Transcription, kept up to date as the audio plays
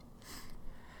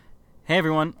Hey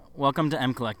everyone, welcome to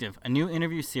M Collective, a new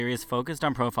interview series focused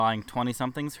on profiling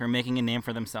 20-somethings who are making a name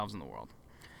for themselves in the world.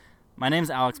 My name is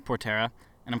Alex Portera,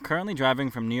 and I'm currently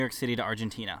driving from New York City to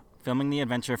Argentina, filming the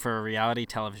adventure for a reality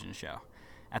television show.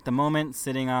 At the moment,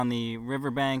 sitting on the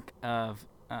riverbank of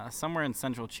somewhere in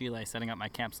central Chile, setting up my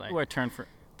campsite.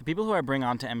 The people who I bring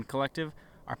onto M Collective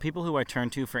are people who I turn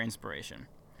to for inspiration.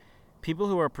 People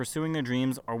who are pursuing their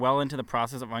dreams or well into the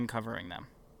process of uncovering them.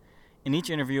 In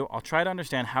each interview, I'll try to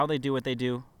understand how they do what they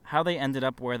do, how they ended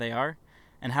up where they are,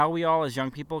 and how we all as young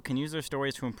people can use their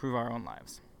stories to improve our own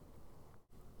lives.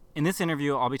 In this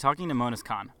interview, I'll be talking to Monis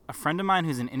Khan, a friend of mine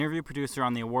who's an interview producer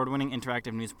on the award-winning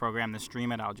interactive news program The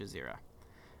Stream at Al Jazeera.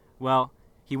 Well,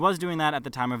 he was doing that at the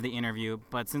time of the interview,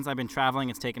 but since I've been traveling,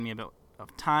 it's taken me a bit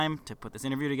of time to put this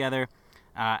interview together,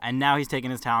 and now he's taken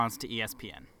his talents to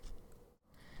ESPN.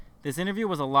 This interview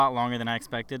was a lot longer than I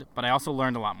expected, but I also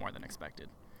learned a lot more than expected.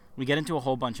 We get into a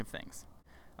whole bunch of things.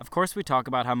 Of course, we talk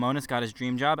about how Monis got his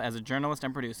dream job as a journalist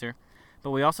and producer,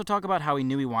 but we also talk about how he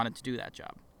knew he wanted to do that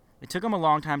job. It took him a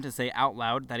long time to say out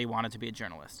loud that he wanted to be a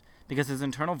journalist, because his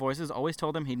internal voices always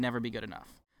told him he'd never be good enough.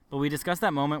 But we discuss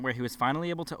that moment where he was finally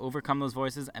able to overcome those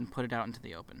voices and put it out into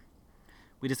the open.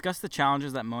 We discuss the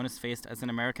challenges that Monis faced as an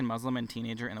American Muslim and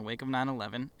teenager in the wake of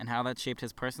 9/11 and how that shaped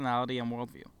his personality and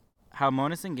worldview. How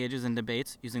Monis engages in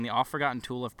debates using the oft-forgotten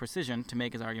tool of precision to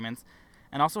make his arguments,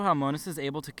 and also how Monis is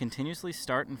able to continuously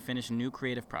start and finish new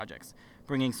creative projects,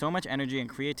 bringing so much energy and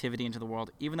creativity into the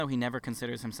world even though he never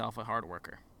considers himself a hard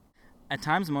worker. At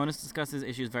times, Monis discusses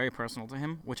issues very personal to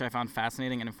him, which I found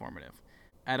fascinating and informative.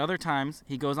 At other times,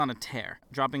 he goes on a tear,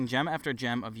 dropping gem after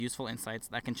gem of useful insights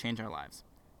that can change our lives.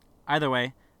 Either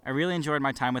way, I really enjoyed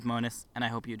my time with Monis, and I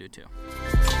hope you do too.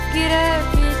 Get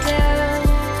up, get down.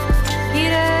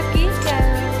 Get up, get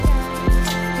down.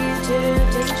 Future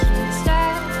attention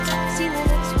style. See the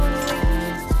next one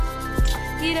waiting.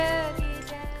 Get up, get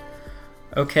down.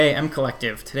 Okay, M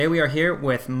Collective. Today we are here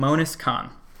with Monis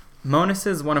Khan. Monis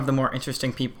is one of the more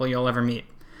interesting people you'll ever meet.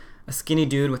 A skinny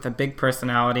dude with a big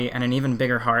personality and an even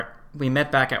bigger heart. We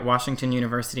met back at Washington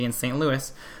University in St.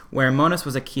 Louis, where Monis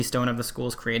was a keystone of the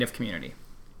school's creative community.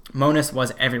 Monis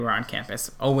was everywhere on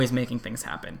campus, always making things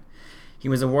happen. He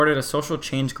was awarded a social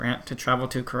change grant to travel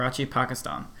to Karachi,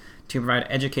 Pakistan, to provide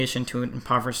education to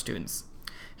impoverished students.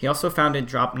 He also founded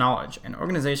Drop Knowledge, an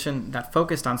organization that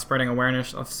focused on spreading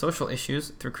awareness of social issues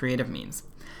through creative means.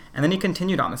 And then he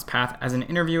continued on this path as an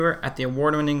interviewer at the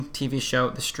award-winning TV show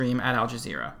The Stream at Al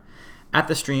Jazeera. At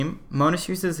The Stream, Monis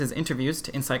uses his interviews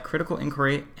to incite critical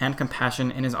inquiry and compassion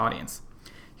in his audience.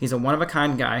 He's a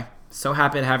one-of-a-kind guy. So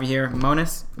happy to have you here.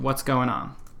 Monis, what's going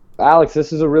on? Alex,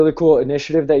 this is a really cool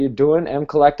initiative that you're doing. M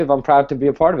Collective, I'm proud to be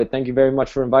a part of it. Thank you very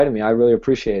much for inviting me. I really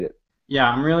appreciate it. Yeah,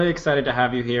 I'm really excited to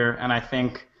have you here, and I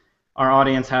think our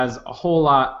audience has a whole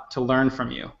lot to learn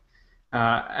from you.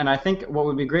 And I think what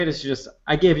would be great is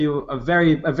I gave you a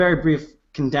very brief,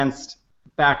 condensed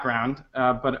background,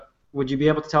 but would you be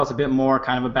able to tell us a bit more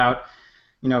kind of about,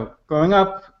 growing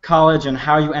up, college, and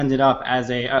how you ended up as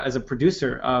a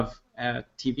producer of a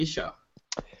TV show?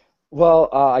 Well,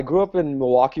 I grew up in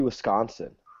Milwaukee,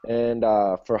 Wisconsin, and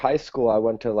for high school I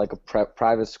went to like a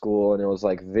private school, and it was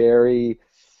like very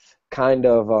kind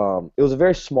of, it was a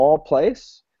very small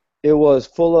place. It was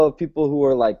full of people who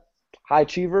were like high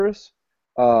achievers,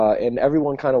 and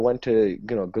everyone kind of went to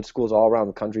good schools all around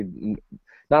the country.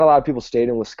 Not a lot of people stayed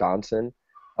in Wisconsin,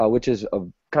 which is a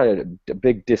kind of a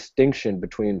big distinction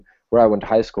between where I went to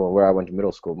high school and where I went to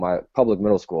middle school. My public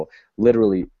middle school,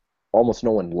 literally almost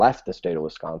no one left the state of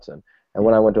Wisconsin. And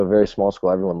when I went to a very small school,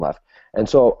 everyone left. And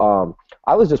so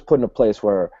I was just put in a place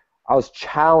where I was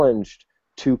challenged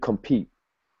to compete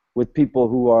with people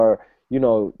who are,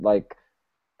 like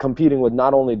competing with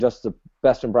not only just the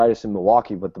best and brightest in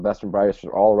Milwaukee, but the best and brightest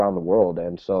all around the world.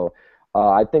 And so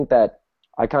I think that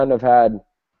I kind of had,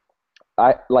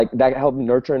 that helped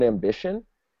nurture an ambition.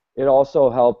 It also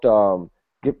helped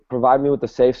provide me with a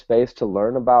safe space to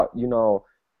learn about,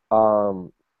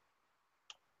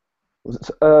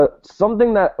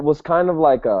 something that was kind of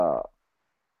like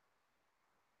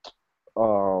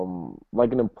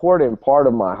an important part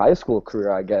of my high school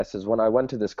career, I guess, is when I went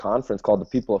to this conference called the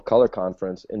People of Color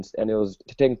Conference, and it was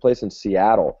taking place in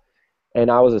Seattle.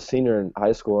 And I was a senior in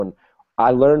high school, and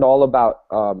I learned all about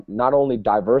not only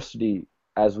diversity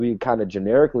as we kind of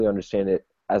generically understand it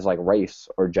as like race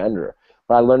or gender,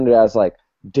 but I learned it as like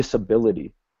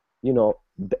disability.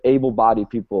 The able-bodied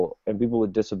people and people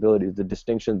with disabilities, the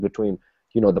distinctions between,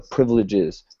 the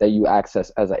privileges that you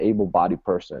access as an able-bodied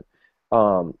person.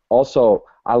 Also,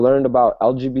 I learned about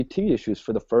LGBT issues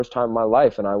for the first time in my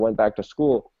life, and I went back to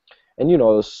school, and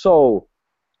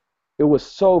it it was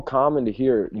so common to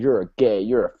hear you're a gay,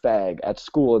 you're a fag at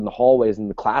school, in the hallways, in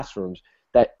the classrooms,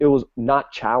 that it was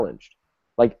not challenged.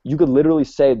 Like you could literally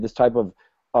say this type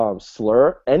of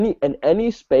slur in any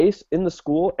space in the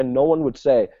school, and no one would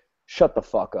say, "Shut the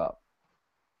fuck up,"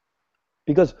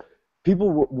 because people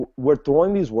were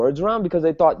throwing these words around because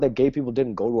they thought that gay people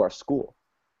didn't go to our school.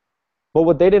 But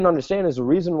what they didn't understand is the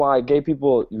reason why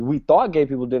we thought gay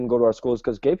people didn't go to our school is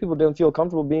because gay people didn't feel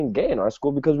comfortable being gay in our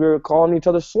school because we were calling each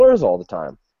other slurs all the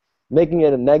time, making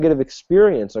it a negative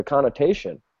experience or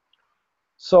connotation.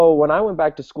 So when I went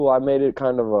back to school, I made it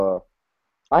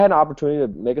I had an opportunity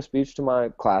to make a speech to my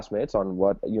classmates on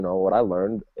what I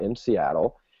learned in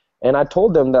Seattle. And I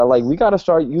told them that, like, we got to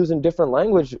start using different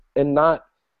language and not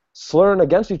slurring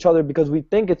against each other because we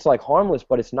think it's like harmless,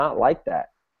 but it's not like that.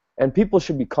 And people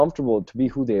should be comfortable to be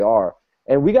who they are.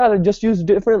 And we got to just use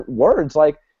different words.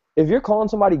 Like, if you're calling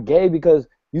somebody gay because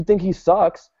you think he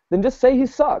sucks, then just say he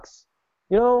sucks,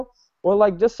 Or,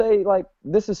 like, just say, like,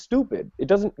 this is stupid. It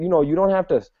doesn't, you don't have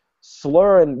to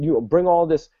slur and bring all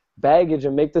this baggage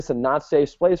and make this a not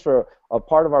safe place for a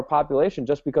part of our population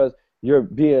just because you're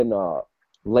being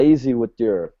lazy with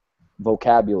your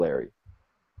vocabulary.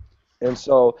 And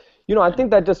so, I think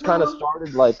that just kind of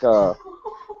started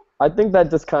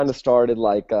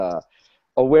like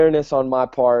awareness on my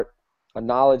part, a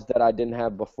knowledge that I didn't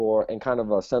have before, and kind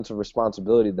of a sense of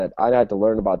responsibility that I had to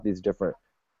learn about these different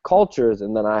cultures,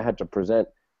 and then I had to present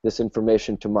this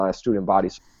information to my student body.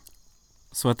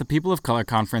 So at the People of Color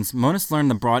Conference, Monis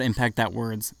learned the broad impact that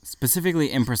words, specifically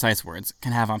imprecise words,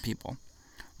 can have on people,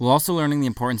 while also learning the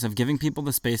importance of giving people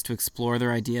the space to explore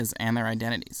their ideas and their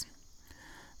identities.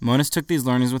 Monis took these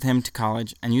learnings with him to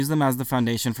college and used them as the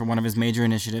foundation for one of his major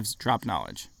initiatives, Drop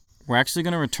Knowledge. We're actually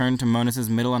going to return to Monis'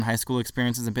 middle and high school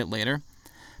experiences a bit later,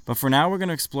 but for now we're going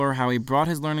to explore how he brought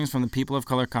his learnings from the People of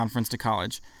Color Conference to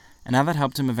college, and how that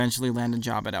helped him eventually land a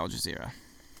job at Al Jazeera.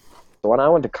 So when I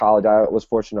went to college, I was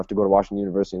fortunate enough to go to Washington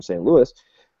University in St. Louis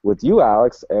with you,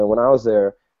 Alex, and when I was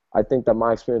there, I think that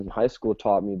my experience in high school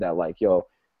taught me that, like,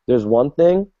 there's one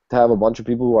thing to have a bunch of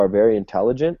people who are very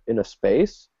intelligent in a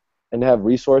space and to have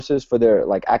resources for their,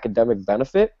 like, academic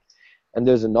benefit, and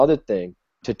there's another thing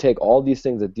to take all these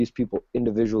things that these people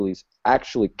individually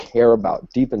actually care about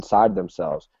deep inside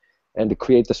themselves and to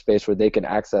create the space where they can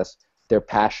access their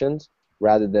passions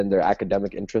rather than their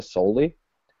academic interests solely.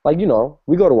 Like, we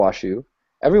go to WashU.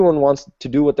 Everyone wants to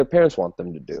do what their parents want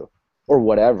them to do or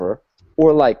whatever,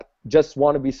 or, like, just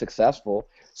want to be successful.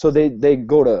 So they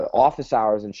go to office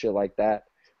hours and shit like that.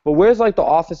 But where's, like, the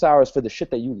office hours for the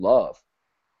shit that you love?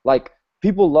 Like,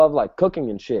 people love, like, cooking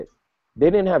and shit.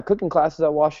 They didn't have cooking classes at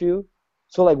WashU.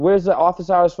 So, like, where's the office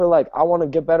hours for, like, I want to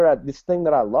get better at this thing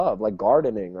that I love, like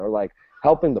gardening or, like,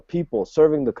 helping the people,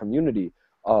 serving the community,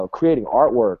 creating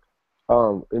artwork,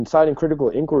 inciting critical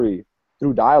inquiry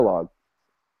through dialogue?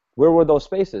 Where were those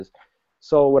spaces?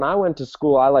 So when I went to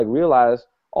school, I, like, realized,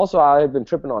 also I had been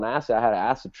tripping on acid. I had an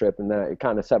acid trip, and then it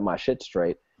kind of set my shit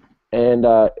straight. And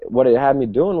what it had me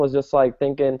doing was just, like,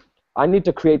 thinking, I need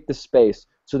to create this space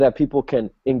so that people can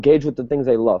engage with the things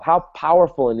they love. How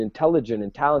powerful and intelligent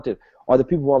and talented are the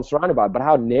people who I'm surrounded by, but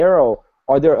how narrow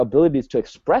are their abilities to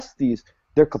express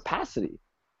their capacity?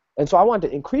 And so I wanted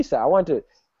to increase that. I wanted to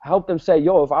help them say,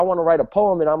 if I want to write a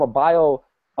poem and I'm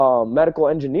a medical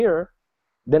engineer,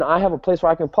 then I have a place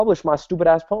where I can publish my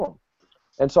stupid-ass poem.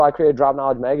 And so I created Drop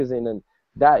Knowledge magazine, and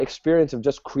that experience of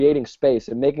just creating space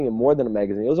and making it more than a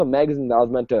magazine. It was a magazine that was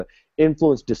meant to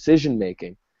influence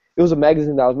decision-making. It was a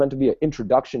magazine that was meant to be an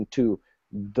introduction to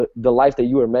the life that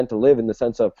you were meant to live, in the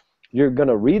sense of you're going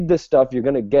to read this stuff, you're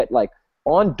going to get, like,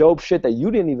 on dope shit that you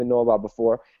didn't even know about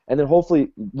before, and then hopefully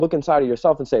look inside of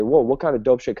yourself and say, whoa, what kind of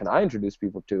dope shit can I introduce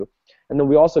people to? And then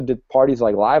we also did parties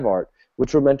like Live Art,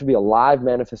 which were meant to be a live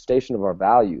manifestation of our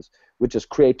values, which is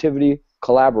creativity,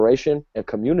 collaboration, and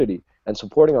community, and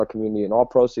supporting our community. And all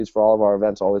proceeds for all of our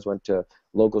events always went to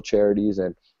local charities.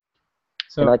 And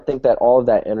I think that all of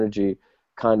that energy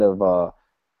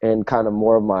and kind of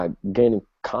more of my gaining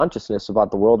consciousness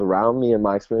about the world around me and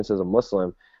my experience as a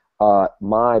Muslim,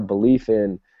 my belief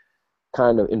in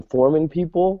kind of informing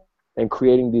people and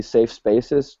creating these safe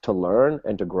spaces to learn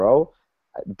and to grow,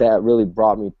 that really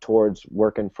brought me towards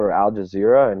working for Al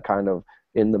Jazeera and kind of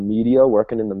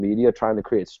working in the media, trying to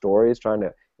create stories, trying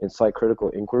to incite critical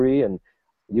inquiry. And,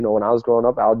 when I was growing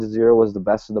up, Al Jazeera was the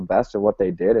best of the best at what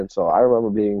they did. And so I remember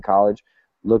being in college,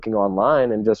 looking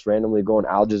online and just randomly going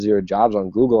Al Jazeera jobs on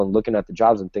Google and looking at the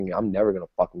jobs and thinking, I'm never going to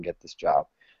fucking get this job.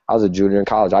 I was a junior in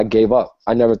college. I gave up.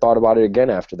 I never thought about it again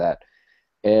after that.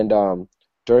 And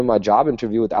during my job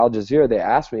interview with Al Jazeera, they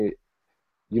asked me,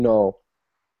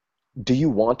 do you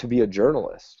want to be a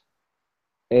journalist?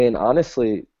 And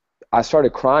honestly, I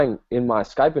started crying in my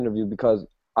Skype interview because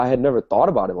I had never thought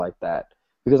about it like that,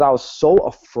 because I was so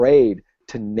afraid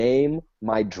to name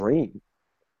my dream.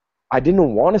 I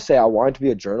didn't want to say I wanted to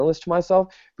be a journalist to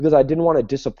myself, because I didn't want to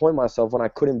disappoint myself when I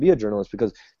couldn't be a journalist,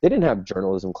 because they didn't have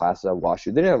journalism classes at WashU.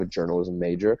 They didn't have a journalism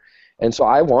major. And so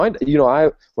I wanted,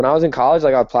 when I was in college,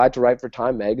 like I applied to write for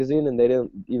Time magazine, and they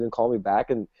didn't even call me back.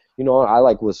 And, I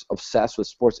like was obsessed with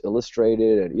Sports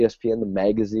Illustrated and ESPN, the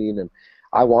magazine, and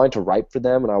I wanted to write for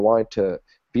them, and I wanted to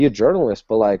be a journalist,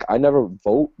 but like I never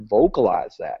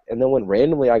vocalized that. And then when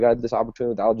randomly I got this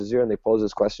opportunity with Al Jazeera and they posed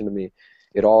this question to me,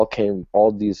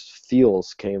 all these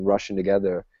feels came rushing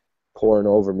together, pouring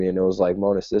over me, and it was like,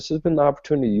 Monis, this has been the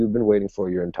opportunity you've been waiting for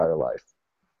your entire life.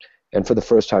 And for the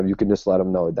first time, you can just let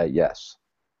them know that, yes,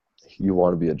 you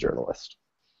want to be a journalist.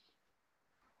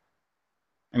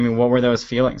 I mean, what were those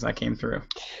feelings that came through?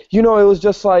 It was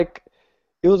just like,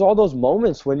 it was all those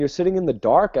moments when you're sitting in the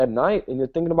dark at night and you're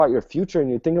thinking about your future and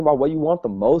you're thinking about what you want the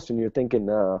most, and you're thinking,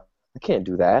 I can't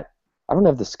do that. I don't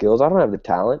have the skills. I don't have the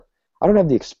talent. I don't have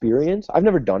the experience. I've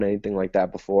never done anything like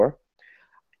that before.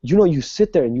 You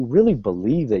sit there and you really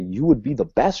believe that you would be the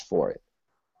best for it.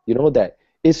 That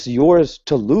it's yours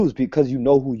to lose because you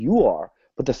know who you are.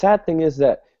 But the sad thing is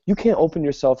that you can't open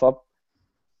yourself up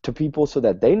to people so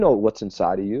that they know what's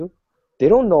inside of you. They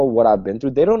don't know what I've been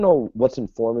through. They don't know what's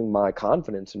informing my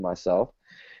confidence in myself.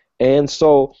 And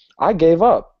so I gave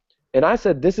up. And I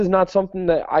said, this is not something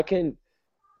that I can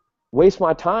waste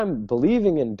my time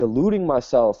believing in, deluding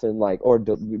myself, and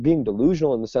being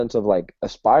delusional in the sense of like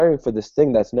aspiring for this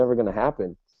thing that's never going to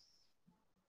happen.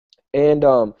 And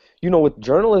with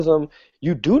journalism,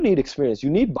 you do need experience. You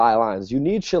need bylines. You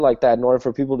need shit like that in order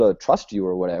for people to trust you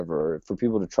or whatever, or for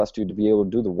people to trust you to be able to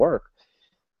do the work.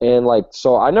 And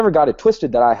so I never got it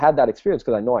twisted that I had that experience,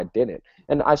 because I know I didn't.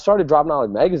 And I started Drop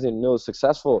Knowledge magazine, and it was a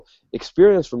successful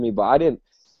experience for me, but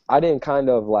I didn't kind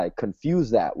of like confuse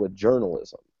that with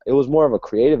journalism. It was more of a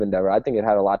creative endeavor. I think it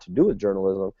had a lot to do with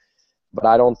journalism, but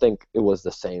I don't think it was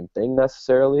the same thing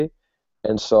necessarily.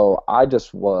 And so I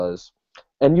just was,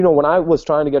 and when I was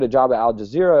trying to get a job at Al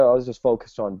Jazeera, I was just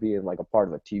focused on being like a part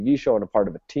of a TV show and a part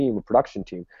of a team, a production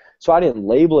team. So I didn't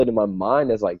label it in my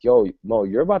mind as like, yo, Mo,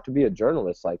 you're about to be a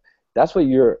journalist. Like, that's what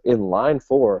you're in line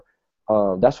for.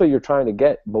 That's what you're trying to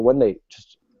get. But when they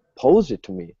just posed it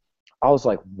to me, I was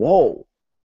like, whoa,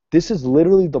 this is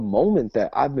literally the moment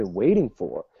that I've been waiting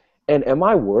for. And am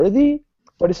I worthy?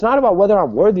 But it's not about whether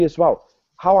I'm worthy. It's about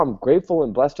how I'm grateful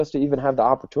and blessed just to even have the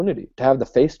opportunity, to have the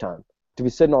FaceTime, to be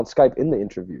sitting on Skype in the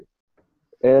interview.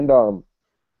 And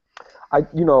I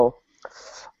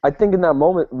think in that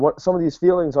moment, some of these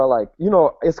feelings are like,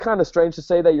 it's kind of strange to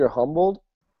say that you're humbled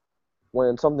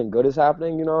when something good is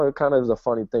happening. It kind of is a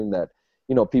funny thing that,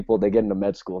 people, they get into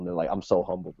med school and they're like, I'm so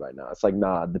humbled right now. It's like,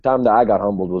 nah, the time that I got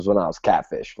humbled was when I was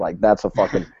catfish. Like, that's a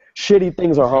fucking shitty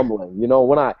things are humbling.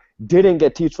 When I didn't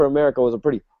get Teach for America, it was a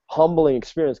pretty humbling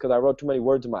experience because I wrote too many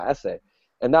words in my essay.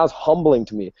 And that was humbling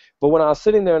to me. But when I was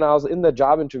sitting there and I was in the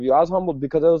job interview, I was humbled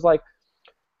because it was like,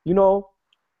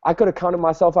 I could have counted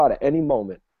myself out at any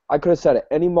moment. I could have said at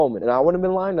any moment, and I wouldn't have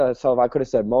been lying to myself. I could have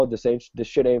said, Mo, this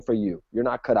shit ain't for you. You're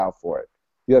not cut out for it.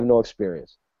 You have no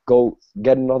experience. Go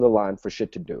get another line for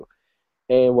shit to do.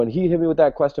 And when he hit me with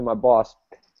that question, my boss,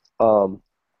 I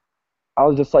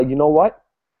was just like, you know what?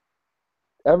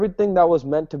 Everything that was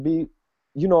meant to be,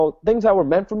 things that were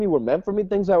meant for me were meant for me.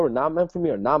 Things that were not meant for me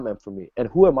are not meant for me. And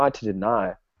who am I to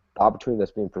deny the opportunity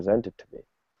that's being presented to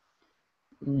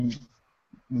me?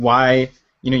 Why,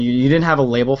 you didn't have a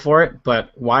label for it,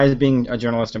 but why is being a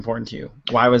journalist important to you?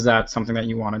 Why was that something that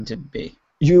you wanted to be?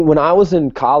 When I was in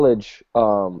college,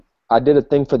 I did a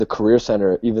thing for the Career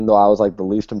Center, even though I was like the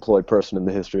least employed person in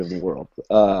the history of the world.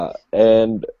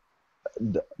 And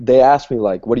they asked me,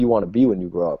 like, what do you want to be when you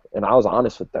grow up? And I was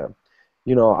honest with them.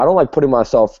 I don't like putting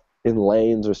myself in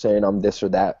lanes or saying I'm this or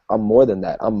that. I'm more than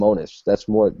that. I'm Monis. That's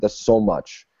so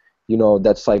much.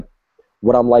 That's like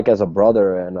what I'm like as a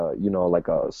brother and, like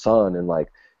a son and like,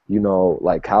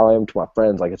 like how I am to my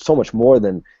friends. Like, it's so much more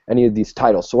than any of these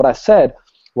titles. So what I said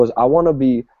was I want to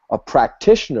be a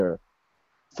practitioner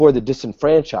for the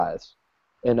disenfranchised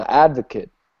and an advocate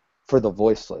for the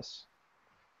voiceless.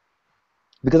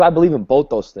 Because I believe in both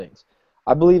those things.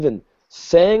 I believe in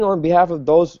saying on behalf of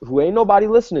those who ain't nobody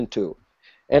listening to.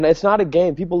 And it's not a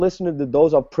game. People listen to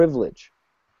those of privilege,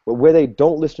 but where they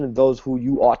don't listen to those who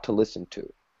you ought to listen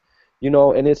to.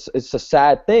 And it's a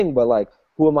sad thing, but like,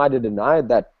 who am I to deny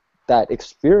that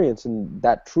experience and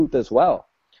that truth as well?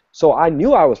 So I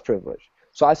knew I was privileged.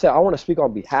 So I said, I want to speak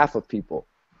on behalf of people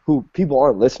who people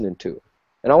aren't listening to.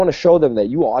 And I want to show them that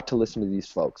you ought to listen to these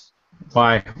folks.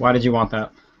 Why? Why did you want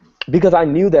that? because I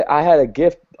knew that I had a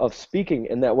gift of speaking,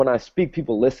 and that when I speak,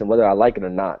 people listen, whether I like it or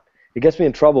not. It gets me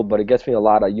in trouble, but it gets me a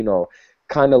lot of,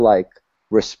 kind of like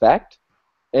respect.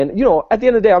 And, at the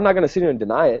end of the day, I'm not going to sit here and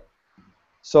deny it.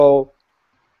 So,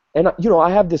 and, I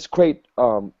have this great,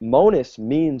 Monis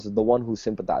means the one who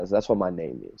sympathizes. That's what my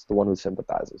name means, the one who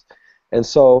sympathizes. And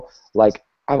so, like,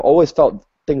 I've always felt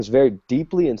things very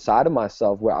deeply inside of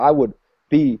myself where I would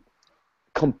be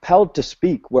compelled to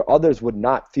speak, where others would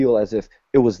not feel as if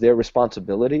it was their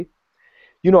responsibility.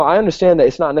 I understand that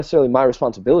it's not necessarily my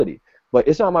responsibility, but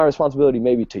it's not my responsibility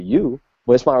maybe to you,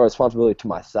 but it's my responsibility to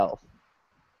myself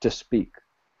to speak,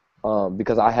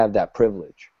 because I have that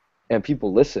privilege, and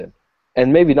people listen,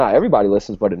 and maybe not everybody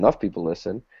listens, but enough people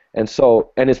listen, and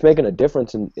it's making a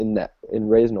difference in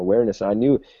raising awareness, and I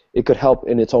knew it could help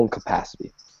in its own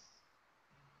capacity.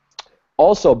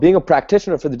 Also, being a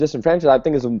practitioner for the disenfranchised, I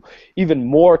think, is an even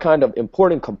more kind of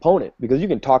important component, because you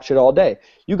can talk shit all day.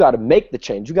 You got to make the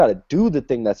change. You got to do the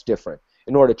thing that's different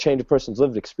in order to change a person's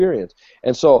lived experience.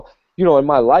 And so, in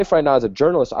my life right now as a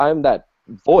journalist, I am that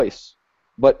voice.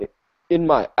 But in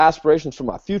my aspirations for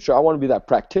my future, I want to be that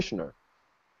practitioner.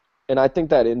 And I think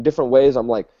that in different ways, I'm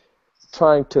like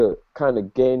trying to kind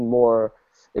of gain more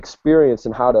experience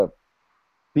in how to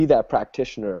be that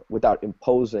practitioner without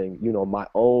imposing, my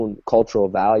own cultural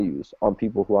values on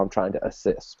people who I'm trying to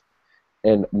assist,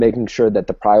 and making sure that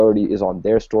the priority is on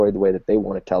their story the way that they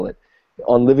want to tell it,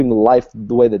 on living the life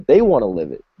the way that they want to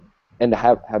live it, and to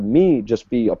have me just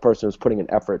be a person who's putting an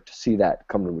effort to see that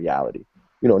come to reality,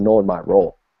 knowing my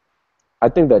role. I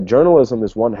think that journalism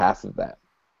is one half of that,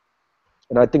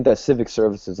 and I think that civic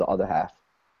service is the other half.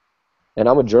 And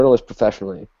I'm a journalist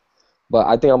professionally, but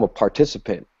I think I'm a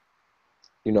participant.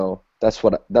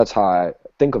 That's how I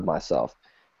think of myself.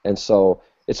 And so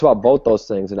it's about both those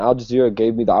things. And Al Jazeera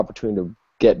gave me the opportunity to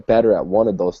get better at one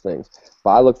of those things. But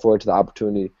I look forward to the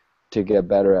opportunity to get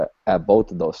better at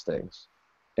both of those things.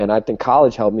 And I think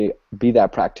college helped me be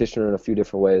that practitioner in a few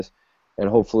different ways. And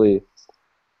hopefully,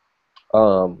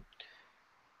 I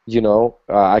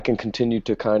can continue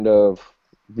to kind of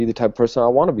be the type of person I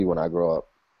want to be when I grow up.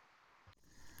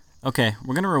 Okay,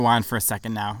 we're going to rewind for a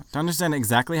second now to understand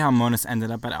exactly how Monis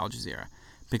ended up at Al Jazeera,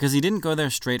 because he didn't go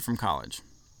there straight from college.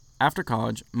 After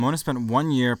college, Monis spent 1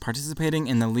 year participating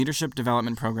in the leadership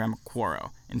development program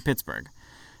Quoro in Pittsburgh,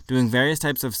 doing various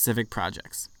types of civic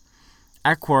projects.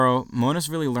 At Quoro, Monis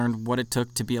really learned what it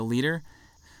took to be a leader,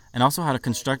 and also how to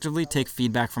constructively take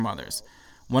feedback from others.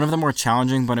 One of the more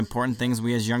challenging but important things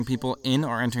we as young people in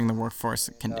or entering the workforce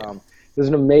can do. There's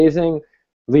an amazingly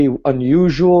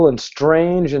unusual and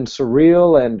strange and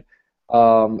surreal and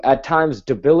at times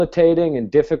debilitating and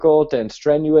difficult and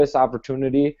strenuous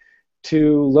opportunity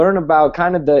to learn about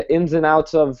kind of the ins and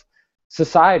outs of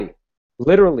society,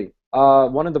 literally.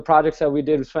 One of the projects that we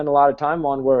did spend a lot of time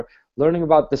on were learning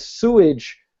about the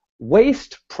sewage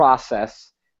waste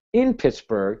process in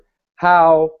Pittsburgh,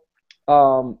 how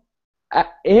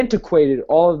antiquated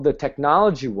all of the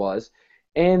technology was,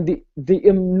 and the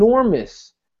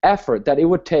enormous effort that it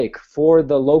would take for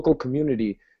the local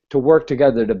community to work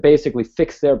together to basically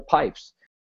fix their pipes.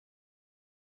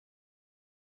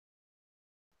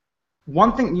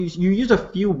 One thing, you used a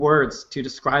few words to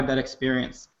describe that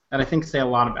experience that I think say a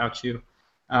lot about you.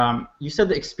 You said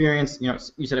the experience,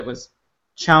 you said it was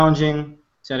challenging, you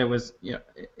said it was,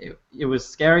 it was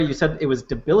scary, you said it was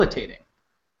debilitating,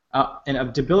 and a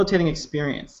debilitating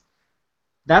experience.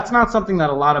 That's not something that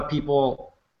a lot of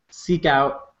people seek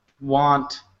out,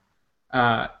 want.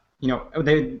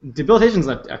 Debilitation is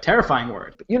a terrifying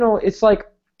word. It's like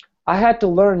I had to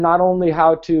learn not only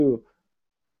how to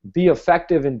be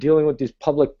effective in dealing with these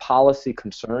public policy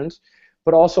concerns,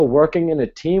 but also working in a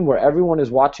team where everyone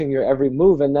is watching your every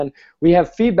move. And then we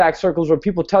have feedback circles where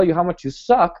people tell you how much you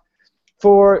suck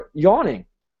for yawning,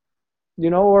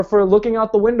 or for looking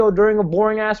out the window during a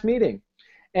boring-ass meeting.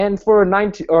 And for a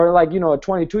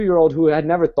 22-year-old who had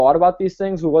never thought about these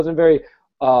things, who wasn't very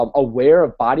aware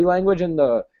of body language and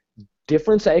the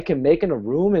difference that it can make in a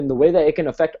room and the way that it can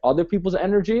affect other people's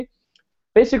energy,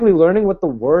 basically learning what the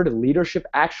word leadership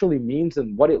actually means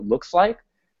and what it looks like,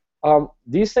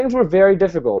 these things were very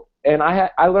difficult. And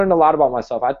I learned a lot about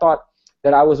myself. I thought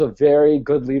that I was a very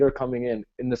good leader coming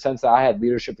in the sense that I had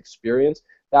leadership experience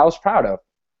that I was proud of.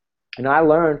 And I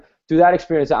learned through that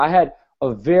experience that I had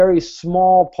a very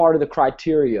small part of the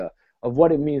criteria of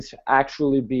what it means to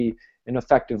actually be an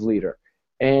effective leader.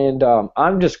 And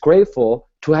I'm just grateful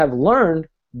to have learned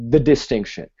the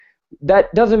distinction.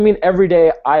 That doesn't mean every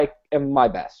day I am my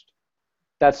best.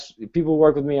 People who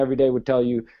work with me every day would tell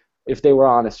you, if they were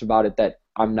honest about it, that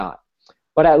I'm not.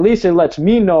 But at least it lets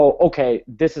me know, okay,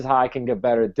 this is how I can get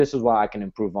better. This is what I can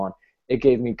improve on. it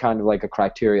gave me kind of like a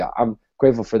criteria. I'm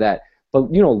grateful for that.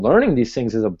 But, learning these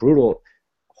things is a brutal,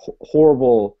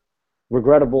 horrible,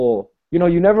 regrettable,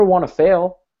 you never want to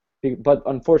fail, but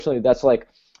unfortunately that's like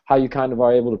how you kind of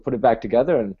are able to put it back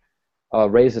together and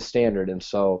raise the standard. And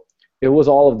so it was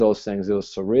all of those things. It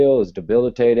was surreal, it was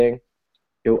debilitating,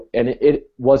 and it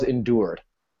was endured.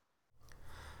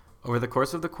 Over the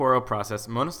course of the Quoro process,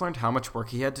 Monis learned how much work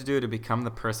he had to do to become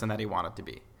the person that he wanted to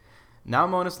be. Now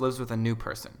Monis lives with a new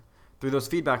person. Through those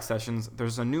feedback sessions,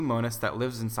 there's a new Monis that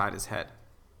lives inside his head.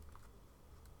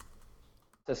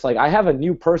 It's like I have a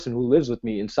new person who lives with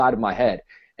me inside of my head.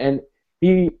 And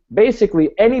he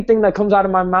basically, anything that comes out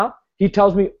of my mouth, he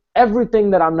tells me everything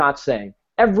that I'm not saying,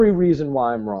 every reason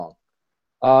why I'm wrong.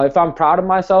 If I'm proud of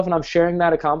myself and I'm sharing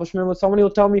that accomplishment with someone, he'll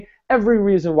tell me every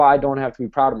reason why I don't have to be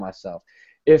proud of myself.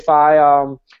 If I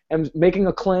am making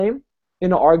a claim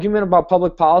in an argument about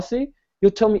public policy, he'll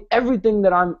tell me everything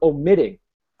that I'm omitting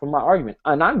from my argument.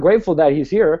 And I'm grateful that he's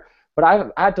here, but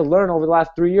I had to learn over the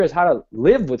last 3 years how to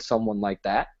live with someone like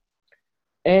that.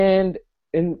 And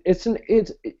I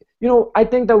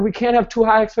think that we can't have too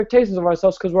high expectations of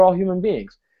ourselves because we're all human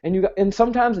beings. And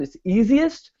sometimes it's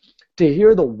easiest to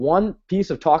hear the one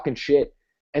piece of talking shit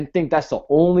and think that's the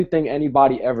only thing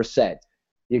anybody ever said.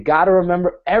 You got to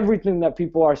remember everything that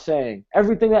people are saying,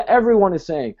 everything that everyone is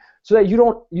saying, so that you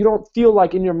don't feel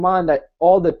like in your mind that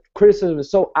all the criticism is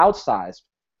so outsized.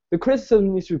 The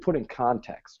criticism needs to be put in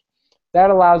context. That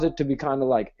allows it to be kind of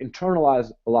like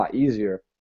internalized a lot easier.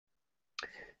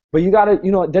 But you got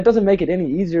to, that doesn't make it any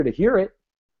easier to hear it,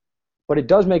 but it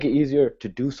does make it easier to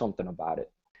do something about it.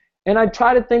 And I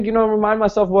try to think, remind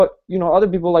myself what, other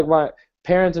people like my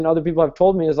parents and other people have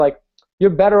told me is like, you're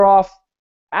better off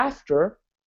after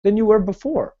than you were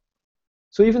before.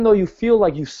 So even though you feel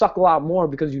like you suck a lot more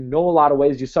because you know a lot of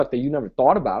ways you suck that you never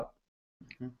thought about,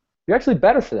 you're actually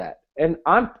better for that. And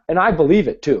I believe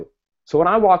it too. So when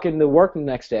I walk into work the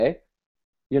next day,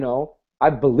 I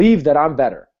believe that I'm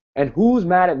better. And who's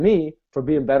mad at me for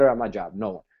being better at my job? No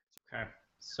one. Okay.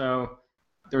 So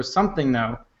there's something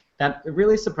though that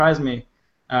really surprised me,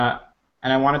 and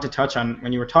I wanted to touch on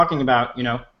when you were talking about,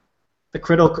 the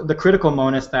critical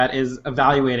Monis that is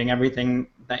evaluating everything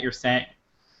that you're saying,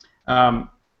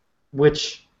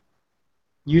 which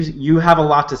you have a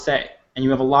lot to say, and you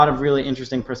have a lot of really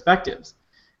interesting perspectives,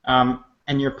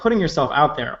 and you're putting yourself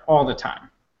out there all the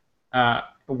time,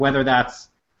 whether that's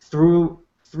through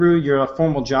your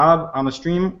formal job on the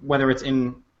stream, whether it's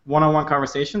in one-on-one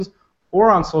conversations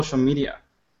or on social media.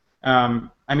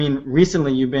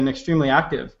 Recently you've been extremely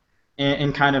active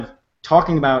in kind of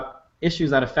talking about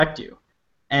issues that affect you,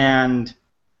 and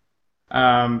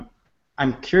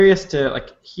I'm curious to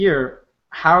hear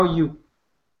how you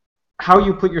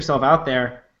put yourself out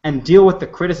there and deal with the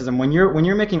criticism when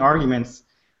you're making arguments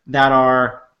that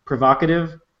are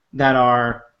provocative, that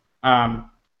are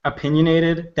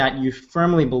opinionated, that you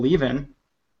firmly believe in,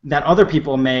 that other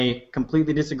people may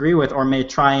completely disagree with or may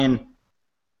try and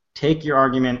take your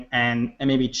argument and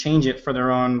maybe change it for their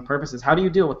own purposes. How do you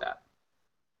deal with that?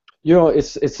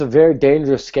 It's a very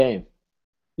dangerous game.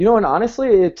 And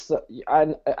honestly,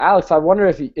 Alex, I wonder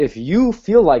if you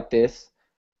feel like this,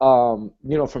 from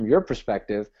your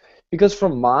perspective, because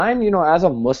from mine, as a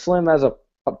Muslim, as a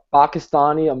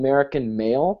Pakistani American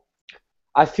male,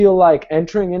 I feel like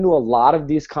entering into a lot of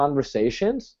these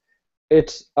conversations,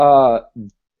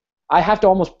 I have to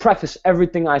almost preface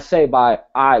everything I say by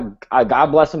I God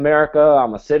bless America,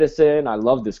 I'm a citizen, I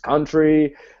love this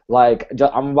country,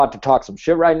 I'm about to talk some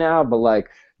shit right now, but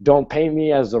don't paint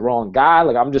me as the wrong guy,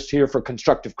 I'm just here for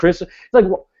constructive criticism.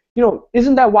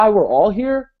 Isn't that why we're all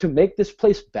here? To make this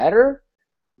place better?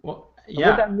 Well,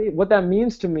 yeah. What that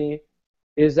means to me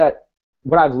is that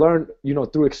what I've learned,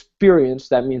 through experience,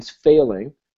 that means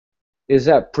failing, is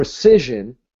that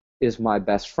precision is my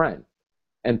best friend.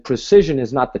 And precision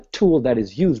is not the tool that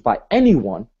is used by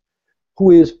anyone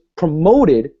who is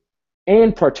promoted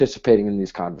and participating in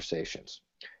these conversations.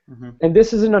 Mm-hmm. And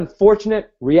this is an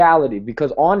unfortunate reality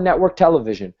because on network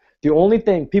television, the only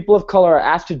thing people of color are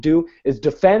asked to do is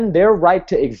defend their right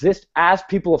to exist as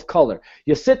people of color.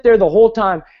 You sit there the whole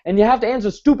time and you have to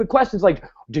answer stupid questions like,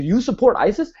 do you support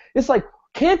ISIS? It's like,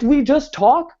 can't we just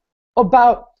talk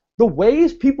about the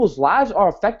ways people's lives are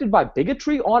affected by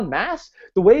bigotry en masse?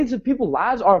 The ways that people's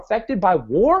lives are affected by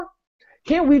war?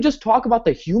 Can't we just talk about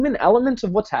the human elements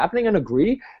of what's happening and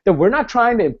agree that we're not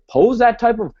trying to impose that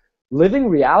type of living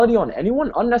reality on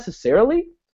anyone unnecessarily?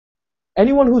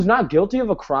 Anyone who's not guilty of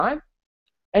a crime?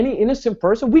 Any innocent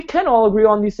person? We can all agree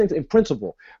on these things in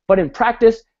principle, but in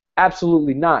practice,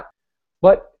 absolutely not.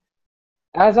 But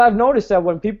as I've noticed that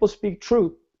when people speak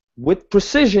truth with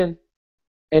precision,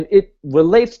 and it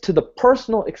relates to the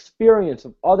personal experience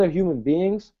of other human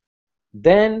beings,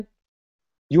 then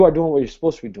you are doing what you're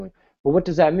supposed to be doing. But what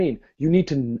does that mean? You need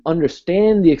to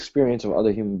understand the experience of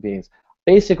other human beings.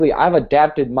 Basically, I've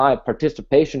adapted my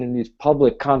participation in these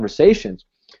public conversations.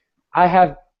 I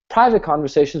have private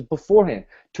conversations beforehand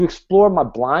to explore my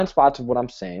blind spots of what I'm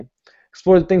saying,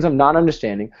 explore the things I'm not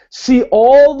understanding, see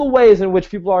all the ways in which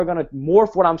people are going to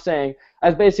morph what I'm saying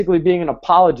as basically being an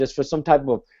apologist for some type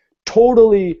of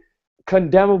totally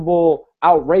condemnable,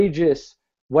 outrageous,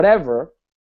 whatever,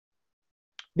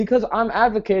 because I'm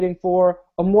advocating for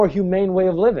a more humane way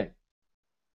of living.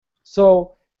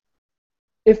 So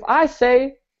if I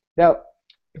say that,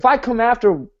 if I come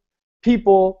after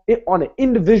people on an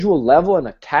individual level and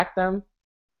attack them,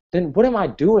 then what am I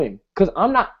doing? Because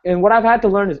I'm not, and what I've had to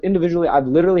learn is individually, I've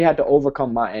literally had to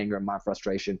overcome my anger and my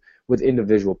frustration with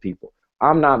individual people.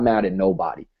 I'm not mad at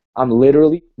nobody. I'm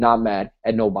literally not mad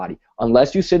at nobody.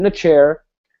 Unless you sit in a chair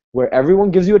where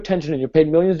everyone gives you attention and you're paid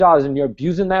millions of dollars and you're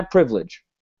abusing that privilege,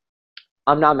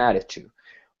 I'm not mad at you.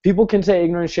 People can say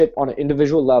ignorant shit on an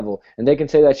individual level, and they can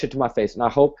say that shit to my face, and I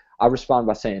hope I respond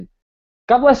by saying,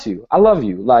 God bless you. I love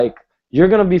you. Like, you're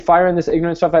going to be firing this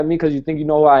ignorant stuff at me because you think you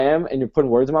know who I am and you're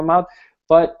putting words in my mouth.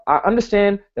 But I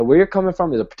understand that where you're coming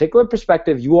from is a particular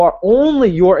perspective. You are only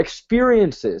your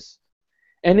experiences.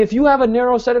 And if you have a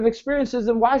narrow set of experiences,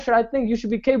 then why should I think you should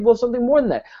be capable of something more than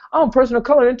that? I'm a person of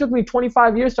color, and it took me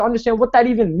 25 years to understand what that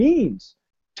even means,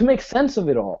 to make sense of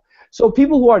it all. So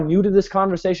people who are new to this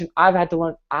conversation, I've had to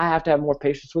learn, I have to have more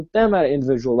patience with them at an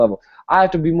individual level. I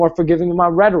have to be more forgiving in my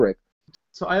rhetoric.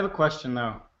 So I have a question,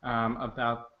 though,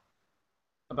 about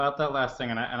that last thing,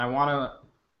 and I want to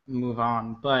move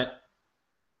on. But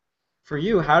for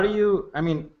you, how do you, I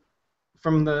mean,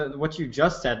 from what you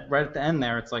just said right at the end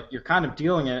there, it's like you're kind of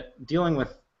dealing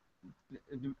with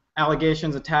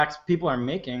allegations, attacks people are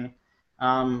making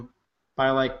by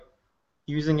like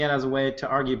using it as a way to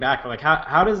argue back. Like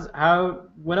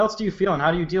what else do you feel and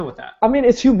how do you deal with that? I mean,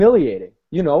 it's humiliating.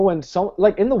 You know, when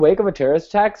like in the wake of a terrorist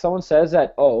attack, someone says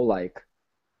that, oh, like,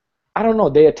 I don't know,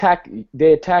 they attack.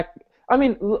 I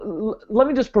mean, let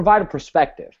me just provide a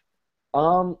perspective.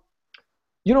 You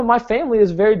know, my family is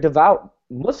very devout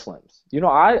Muslims. You know,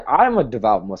 I'm a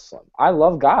devout Muslim. I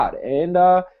love God. And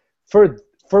for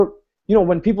you know,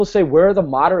 when people say, where are the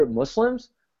moderate Muslims?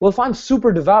 Well, if I'm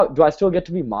super devout, do I still get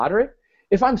to be moderate?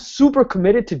 If I'm super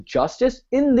committed to justice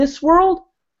in this world,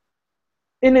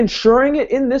 in ensuring it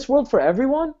in this world for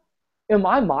everyone, am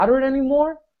I moderate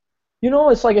anymore? You know,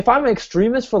 it's like if I'm an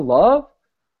extremist for love,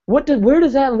 where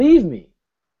does that leave me?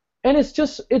 And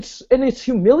it's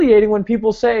humiliating when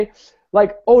people say,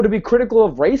 like, oh, to be critical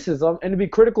of racism and to be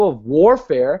critical of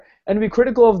warfare and to be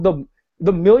critical of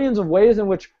the millions of ways in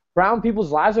which brown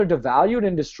people's lives are devalued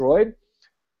and destroyed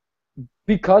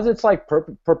because it's like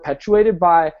perpetuated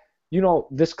by, you know,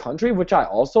 this country, which I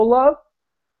also love.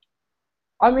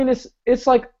 I mean, it's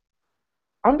like,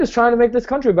 I'm just trying to make this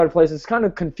country a better place. It's kind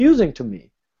of confusing to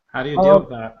me. How do you deal with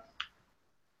that?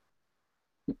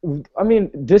 I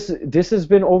mean, this has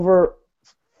been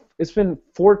it's been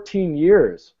 14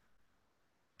 years,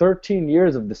 13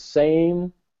 years of the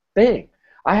same thing.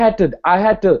 I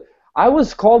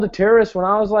was called a terrorist when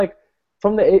I was like,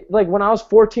 when I was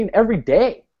 14 every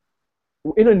day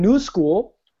in a new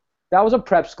school. That was a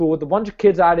prep school with a bunch of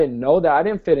kids I didn't know, that I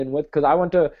didn't fit in with, because I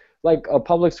went to like a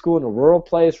public school in a rural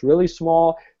place, really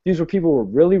small. These were people who were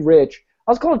really rich.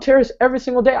 I was called a terrorist every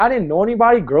single day. I didn't know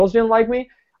anybody. Girls didn't like me.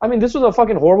 I mean, this was a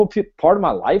fucking horrible part of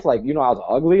my life. Like, you know, I was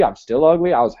ugly. I'm still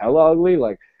ugly. I was hella ugly.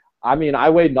 Like, I mean, I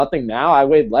weighed nothing now. I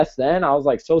weighed less then. I was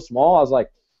like so small. I was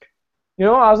like, you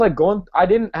know, I was like I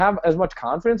didn't have as much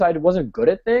confidence. I wasn't good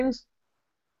at things.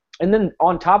 And then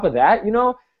on top of that, you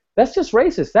know, that's just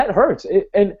racist. That hurts.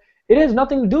 And it has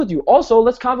nothing to do with you. Also,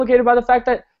 let's complicate it by the fact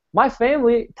that my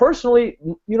family, personally,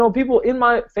 you know, people in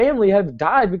my family have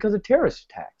died because of terrorist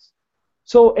attacks.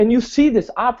 So, and you see this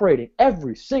operating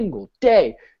every single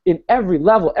day in every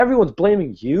level. Everyone's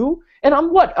blaming you. And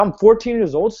I'm 14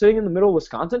 years old sitting in the middle of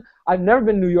Wisconsin. I've never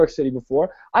been to New York City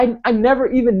before. I never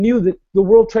even knew that the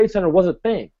World Trade Center was a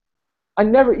thing. I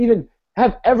never even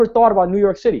have ever thought about New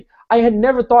York City. I had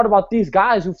never thought about these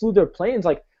guys who flew their planes.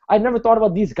 Like, I had never thought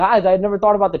about these guys. I had never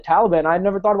thought about the Taliban. I had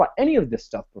never thought about any of this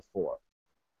stuff before.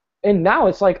 And now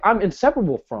it's like I'm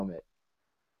inseparable from it.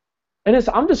 And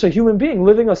I'm just a human being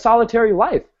living a solitary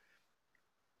life.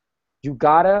 You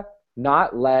gotta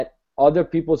not let other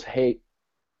people's hate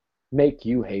make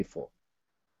you hateful.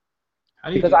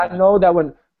 Because I know that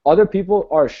when other people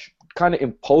are kind of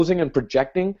imposing and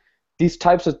projecting these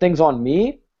types of things on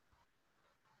me,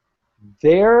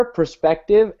 their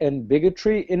perspective and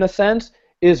bigotry, in a sense,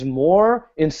 is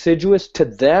more insidious to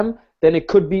them than it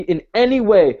could be in any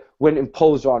way when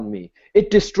imposed on me.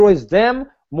 It destroys them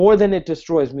more than it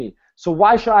destroys me. So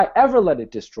why should I ever let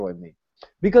it destroy me?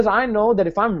 Because I know that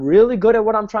if I'm really good at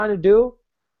what I'm trying to do,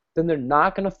 then they're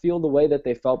not going to feel the way that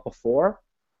they felt before,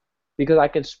 because I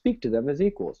can speak to them as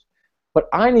equals. But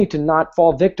I need to not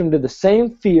fall victim to the same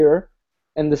fear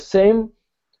and the same,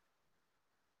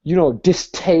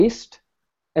 distaste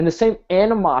and the same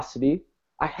animosity.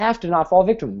 I have to not fall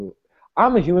victim to it.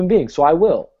 I'm a human being, so I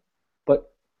will.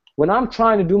 But when I'm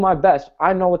trying to do my best,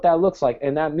 I know what that looks like,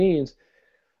 and that means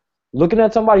looking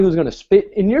at somebody who's going to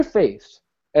spit in your face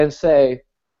and say,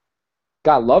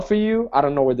 got love for you, I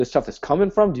don't know where this stuff is coming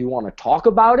from, do you want to talk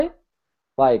about it?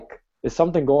 Like, is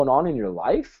something going on in your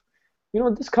life?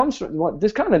 This kind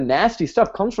of nasty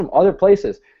stuff comes from other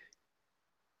places.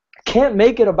 Can't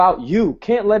make it about you.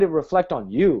 Can't let it reflect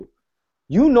on you.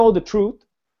 You know the truth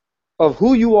of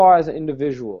who you are as an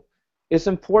individual. It's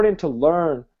important to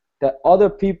learn that other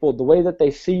people, the way that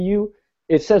they see you,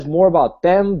 it says more about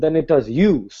them than it does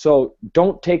you. So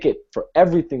don't take it for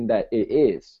everything that it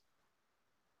is.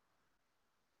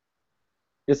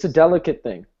 It's a delicate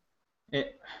thing. You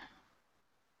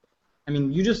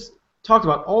just talked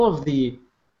about all of the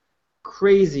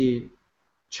crazy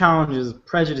challenges,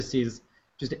 prejudices,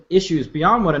 just issues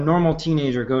beyond what a normal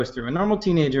teenager goes through. A normal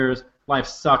teenager's life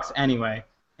sucks anyway,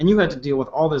 and you had to deal with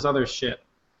all this other shit.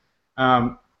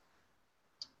 But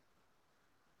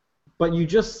you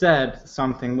just said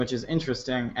something which is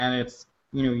interesting, and it's,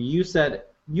 you said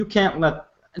you can't let,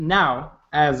 now,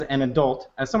 as an adult,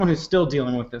 as someone who's still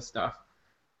dealing with this stuff,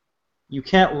 you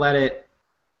can't let it,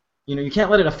 you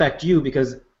can't let it affect you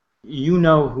because you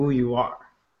know who you are.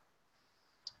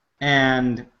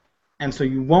 And so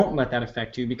you won't let that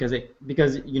affect you because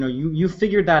you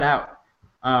figured that out.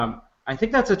 I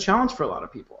think that's a challenge for a lot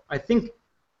of people. I think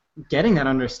getting that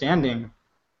understanding,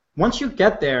 once you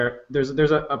get there,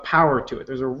 there's a power to it.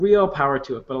 There's a real power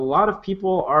to it. But a lot of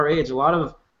people our age, a lot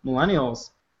of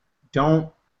millennials, don't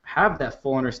have that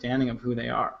full understanding of who they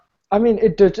are. At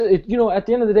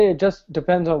the end of the day, it just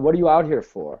depends on what are you out here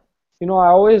for. I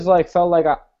always felt like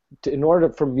in order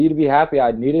for me to be happy,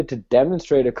 I needed to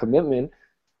demonstrate a commitment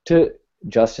to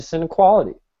justice and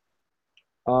equality.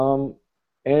 And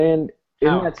in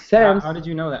that sense, how did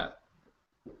you know that?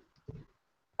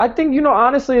 I think,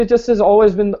 honestly, it just has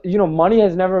always been, money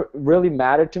has never really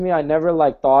mattered to me. I never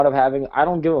thought of having, I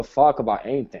don't give a fuck about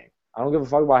anything. I don't give a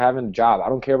fuck about having a job. I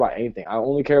don't care about anything. I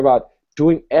only care about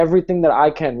doing everything that I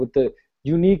can with the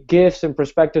unique gifts and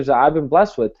perspectives that I've been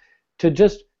blessed with to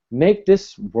just make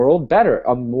this world better,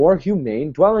 a more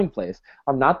humane dwelling place.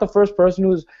 I'm not the first person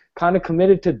who's kind of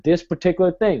committed to this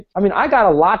particular thing. I got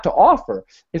a lot to offer.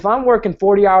 If I'm working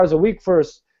 40 hours a week for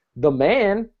the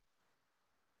man,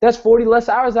 that's 40 less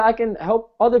hours that I can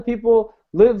help other people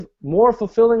live more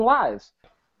fulfilling lives.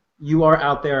 You are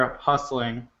out there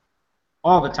hustling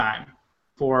all the time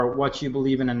for what you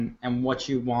believe in and what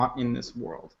you want in this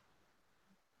world.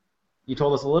 You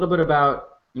told us a little bit about,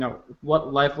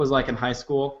 what life was like in high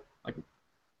school. Like,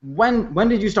 when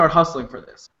did you start hustling for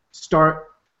this? Start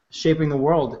shaping the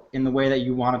world in the way that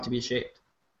you want it to be shaped?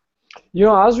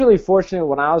 I was really fortunate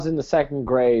when I was in the second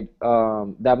grade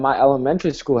that my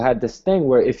elementary school had this thing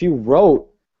where if you wrote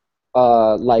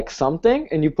something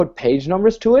and you put page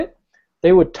numbers to it,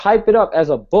 they would type it up as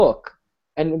a book.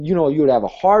 And, you would have a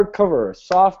hard cover or a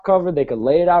soft cover. They could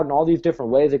lay it out in all these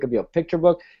different ways. It could be a picture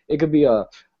book. It could be a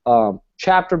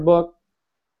chapter book,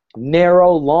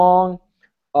 narrow, long.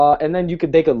 And then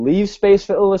they could leave space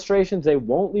for illustrations. They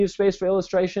won't leave space for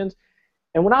illustrations.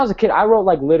 And when I was a kid, I wrote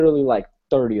literally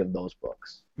 30 of those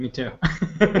books. Me too.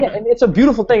 Yeah, and it's a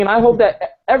beautiful thing. And I hope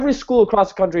that every school across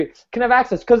the country can have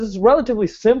access because it's a relatively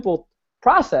simple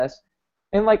process.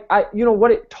 And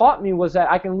what it taught me was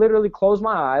that I can literally close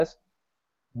my eyes,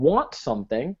 want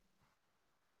something,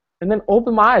 and then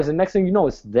open my eyes, and next thing you know,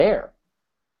 it's there.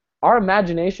 Our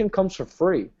imagination comes for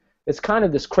free. It's kind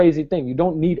of this crazy thing. You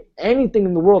don't need anything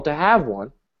in the world to have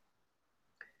one.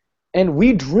 And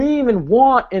we dream and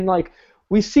want, and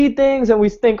we see things and we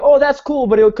think, oh, that's cool,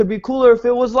 but it could be cooler if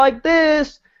it was like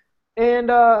this. And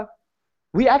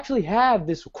we actually have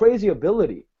this crazy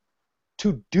ability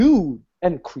to do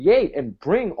and create and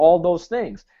bring all those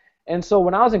things. And so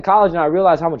when I was in college and I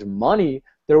realized how much money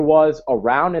there was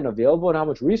around and available and how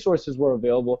much resources were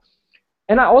available,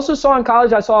 and I also saw in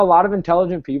college, I saw a lot of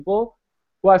intelligent people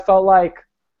who I felt like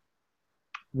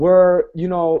were,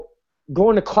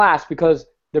 going to class because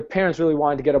their parents really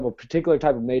wanted to get them a particular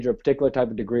type of major, a particular type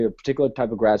of degree, a particular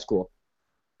type of grad school.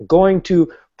 Going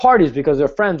to parties because their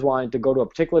friends wanted to go to a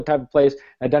particular type of place,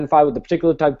 identify with a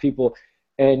particular type of people,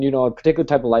 and, a particular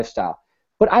type of lifestyle.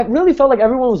 But I really felt like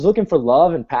everyone was looking for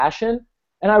love and passion,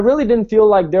 and I really didn't feel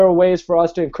like there were ways for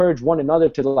us to encourage one another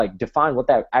to like define what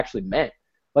that actually meant.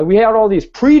 Like we had all these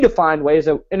predefined ways,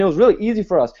 and it was really easy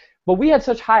for us. But we had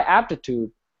such high aptitude.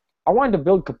 I wanted to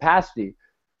build capacity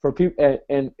for people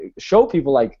and show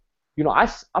people like,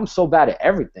 I'm so bad at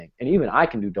everything, and even I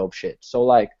can do dope shit. So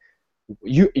like,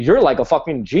 you're like a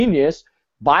fucking genius,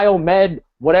 biomed,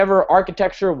 whatever,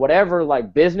 architecture, whatever,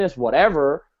 like business,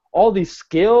 whatever, all these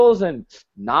skills and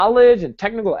knowledge and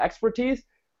technical expertise.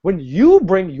 When you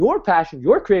bring your passion,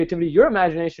 your creativity, your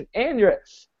imagination, and your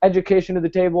education to the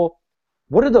table,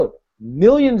 what are the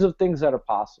millions of things that are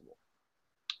possible?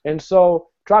 And so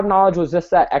Drive Knowledge was just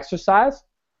that exercise.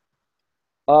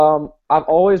 I've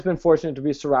always been fortunate to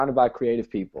be surrounded by creative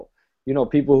people.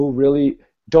 People who really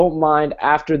don't mind,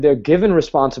 after they're given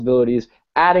responsibilities,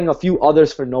 adding a few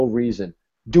others for no reason,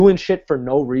 doing shit for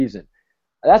no reason.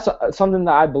 That's something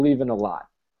that I believe in a lot.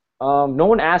 No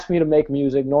one asked me to make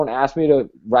music. No one asked me to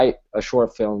write a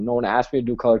short film. No one asked me to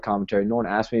do color commentary. No one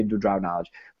asked me to do Drive Knowledge.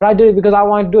 But I did it because I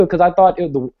wanted to do it, because I thought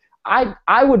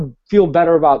I would feel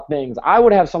better about things. I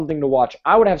would have something to watch.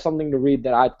 I would have something to read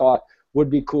that I thought would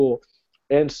be cool.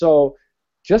 And so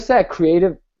just that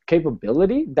creative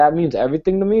capability, that means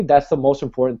everything to me. That's the most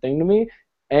important thing to me.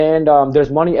 And there's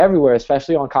money everywhere,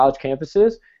 especially on college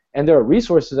campuses. And there are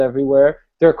resources everywhere.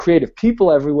 There are creative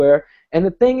people everywhere. And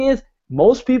the thing is,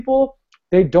 most people,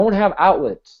 they don't have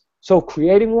outlets. So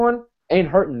creating one ain't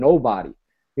hurting nobody.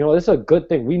 This is a good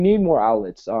thing. We need more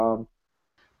outlets.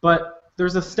 But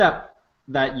there's a step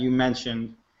that you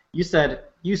mentioned. You said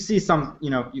you see some,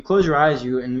 you close your eyes,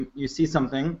 and you see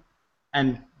something,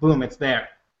 and boom, it's there.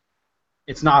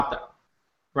 It's not though,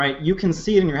 right? You can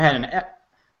see it in your head, and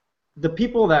the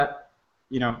people that,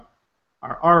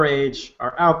 are our age,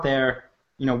 are out there,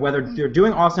 whether they're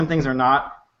doing awesome things or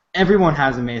not, everyone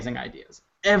has amazing ideas.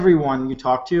 Everyone you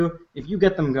talk to, if you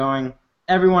get them going,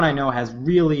 everyone I know has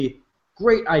really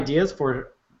great ideas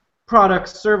for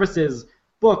products, services,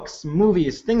 books,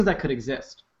 movies, things that could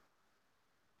exist.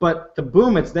 But the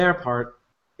boom, it's their part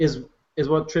is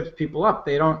what trips people up.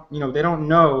 They don't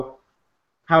know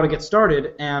how to get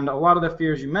started, and a lot of the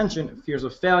fears you mentioned, fears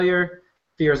of failure,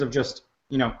 fears of just,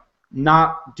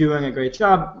 not doing a great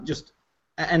job, just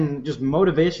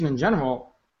motivation in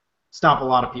general, stop a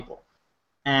lot of people.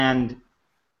 And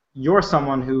you're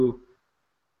someone who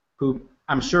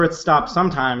I'm sure it stops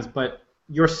sometimes, but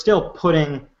you're still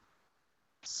putting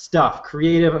stuff,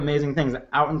 creative, amazing things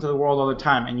out into the world all the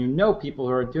time, and people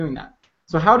who are doing that.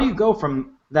 So how do you go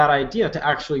from that idea to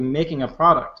actually making a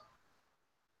product?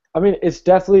 I mean, it's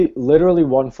definitely literally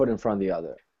one foot in front of the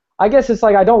other. I guess it's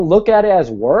like I don't look at it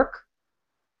as work.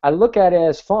 I look at it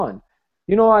as fun.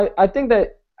 I think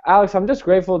that, Alex, I'm just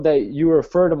grateful that you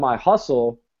refer to my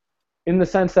hustle in the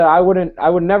sense that I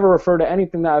would never refer to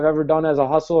anything that I've ever done as a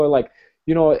hustle,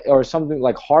 or or something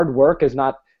like hard work is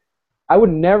not. I would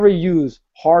never use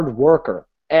hard worker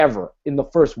ever in the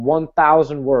first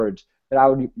 1,000 words that I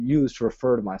would use to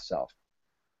refer to myself,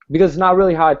 because it's not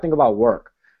really how I think about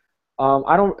work. I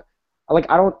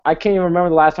can't even remember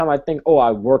the last time I think, oh,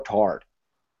 I worked hard.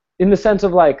 In the sense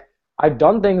of like, I've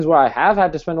done things where I have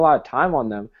had to spend a lot of time on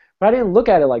them, but I didn't look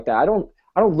at it like that. I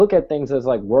don't look at things as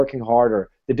like working hard,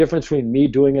 or the difference between me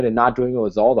doing it and not doing it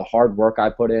was all the hard work I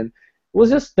put in. It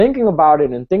was just thinking about it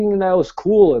and thinking that it was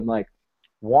cool, and like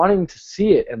wanting to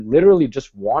see it, and literally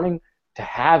just wanting to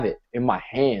have it in my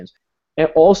hands. And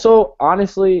also,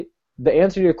 honestly, the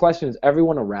answer to your question is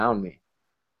everyone around me.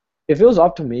 If it was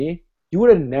up to me, you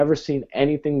would have never seen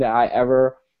anything that I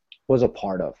ever was a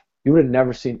part of. You would have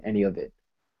never seen any of it.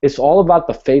 It's all about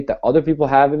the faith that other people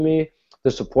have in me,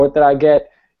 the support that I get,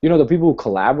 the people who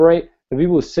collaborate, the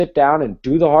people who sit down and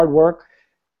do the hard work,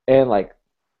 and like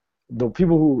the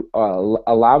people who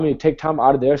allow me to take time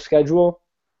out of their schedule,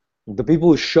 the people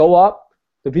who show up,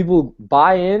 the people who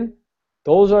buy in.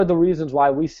 Those are the reasons why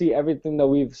we see everything that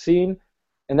we've seen,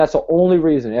 and that's the only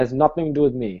reason. It has nothing to do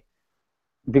with me.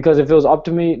 Because if it was up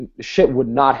to me, shit would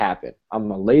not happen. I'm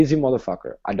a lazy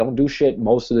motherfucker. I don't do shit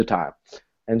most of the time.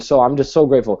 And so I'm just so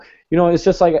grateful. It's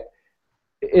just like,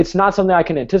 it's not something I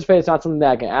can anticipate. It's not something that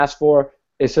I can ask for.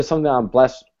 It's just something that I'm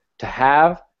blessed to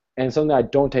have, and something that I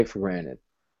don't take for granted.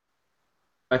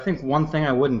 I think one thing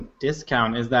I wouldn't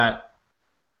discount is that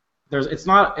it's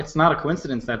not a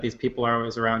coincidence that these people are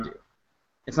always around you.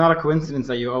 It's not a coincidence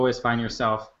that you always find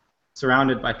yourself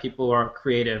surrounded by people who are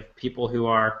creative, people who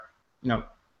are,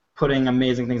 putting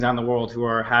amazing things out in the world, who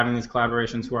are having these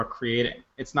collaborations, who are creating.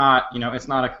 It's not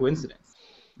a coincidence.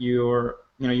 You're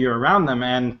around them.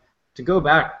 And to go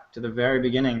back to the very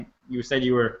beginning, you said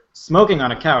you were smoking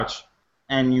on a couch,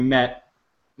 and you met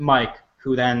Mike,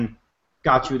 who then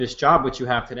got you this job, which you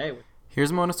have today.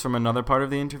 Here's Monis from another part of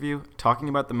the interview talking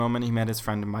about the moment he met his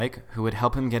friend Mike, who would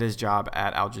help him get his job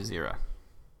at Al Jazeera.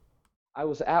 I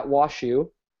was at WashU.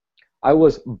 I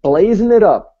was blazing it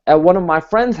up at one of my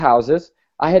friend's houses.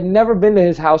 I had never been to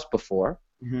his house before.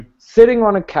 Sitting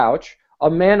on a couch, a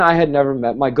man I had never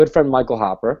met, my good friend Michael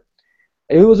Hopper.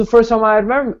 It was the first time I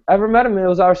had ever met him, and it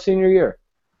was our senior year.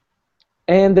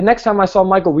 And the next time I saw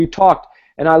Michael, we talked,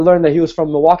 and I learned that he was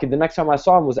from Milwaukee. The next time I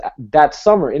saw him was that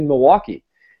summer in Milwaukee.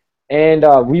 And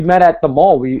we met at the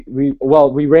mall.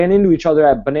 We ran into each other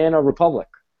at Banana Republic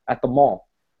at the mall.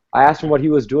 I asked him what he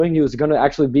was doing. He was going to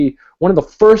actually be one of the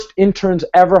first interns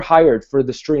ever hired for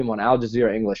the stream on Al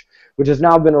Jazeera English, which has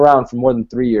now been around for more than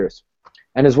 3 years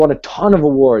and has won a ton of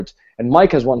awards. And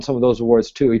Mike has won some of those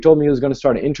awards too. He told me he was going to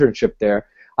start an internship there.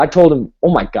 I told him,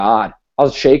 oh my God. I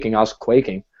was shaking. I was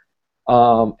quaking.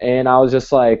 And I was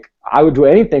just like, I would do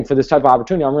anything for this type of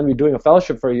opportunity. I'm going to be doing a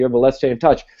fellowship for a year, but let's stay in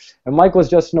touch. And Mike was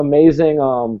just an amazing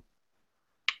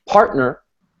partner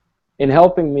in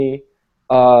helping me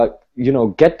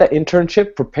get the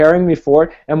internship, preparing me for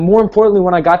it, and more importantly,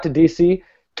 when I got to DC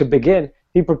to begin,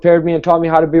 he prepared me and taught me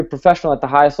how to be a professional at the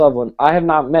highest level. And I have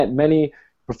not met many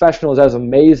professionals as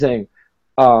amazing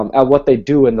at what they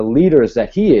do and the leaders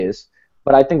that he is,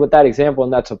 but I think with that example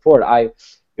and that support,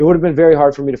 it would have been very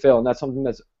hard for me to fail, and that's something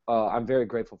that's I'm very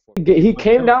grateful for. He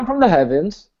came down from the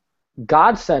heavens,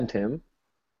 God sent him,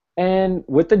 and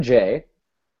with the J,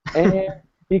 and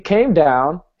he came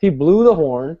down, he blew the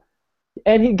horn,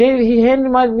 and he handed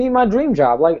me my dream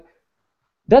job. Like,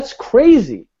 that's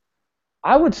crazy.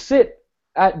 I would sit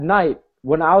at night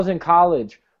when I was in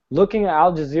college looking at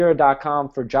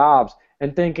AlJazeera.com for jobs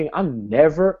and thinking, I'm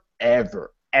never,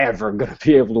 ever, ever going to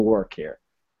be able to work here.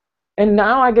 And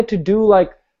now I get to do,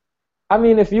 like, I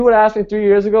mean, if you would have asked me 3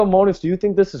 years ago, Monis, do you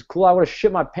think this is cool? I would have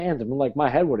shit my pants and been like, my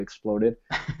head would have exploded.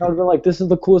 I would have been like, this is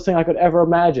the coolest thing I could ever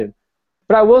imagine.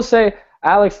 But I will say,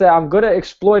 Alex, that I'm good at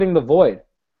exploiting the void.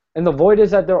 And the void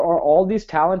is that there are all these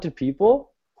talented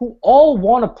people who all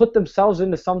want to put themselves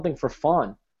into something for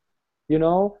fun, you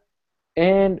know?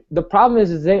 And the problem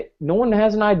is no one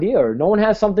has an idea, or no one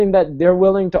has something that they're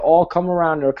willing to all come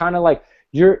around, or kind of like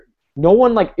no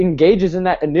one like engages in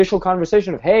that initial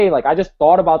conversation of, hey, like I just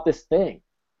thought about this thing.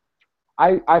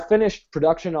 I finished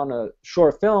production on a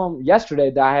short film yesterday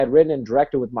that I had written and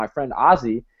directed with my friend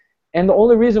Ozzy, and the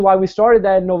only reason why we started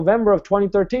that in November of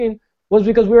 2013 was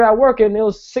because we were at work, and it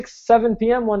was 6, 7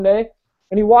 p.m. one day,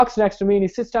 and he walks next to me, and he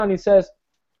sits down, and he says,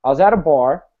 I was at a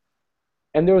bar,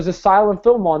 and there was a silent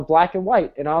film on, black and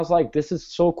white, and I was like, this is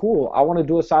so cool. I want to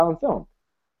do a silent film.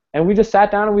 And we just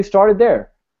sat down, and we started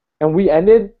there. And we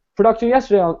ended production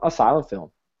yesterday on a silent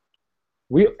film.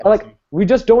 We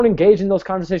just don't engage in those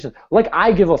conversations. Like,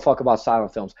 I give a fuck about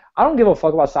silent films. I don't give a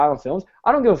fuck about silent films.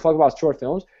 I don't give a fuck about short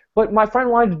films. But my friend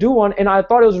wanted to do one, and I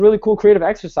thought it was a really cool creative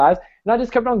exercise, and I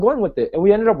just kept on going with it. And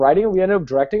we ended up writing it, we ended up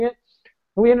directing it,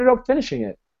 and we ended up finishing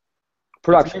it.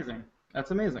 Production.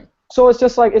 That's amazing. So it's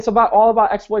just like, it's all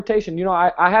about exploitation. You know,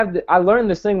 I learned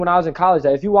this thing when I was in college,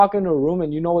 that if you walk into a room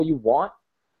and you know what you want,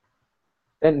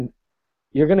 then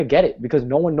you're going to get it, because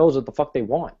no one knows what the fuck they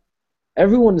want.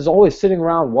 Everyone is always sitting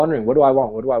around wondering, what do I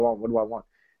want, what do I want, what do I want?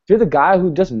 If you're the guy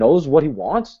who just knows what he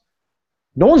wants,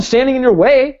 no one's standing in your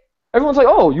way. Everyone's like,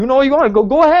 oh, you know what you want,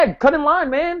 go ahead, cut in line,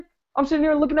 man. I'm sitting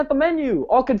here looking at the menu,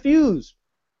 all confused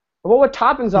about what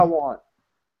toppings I want.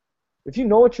 If you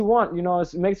know what you want, you know,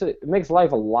 it makes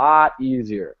life a lot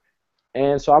easier.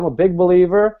 And so I'm a big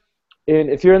believer in,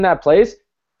 if you're in that place,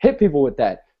 hit people with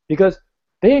that, because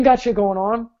they ain't got shit going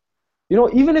on. You know,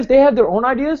 even if they have their own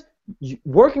ideas,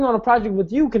 working on a project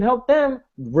with you can help them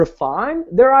refine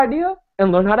their idea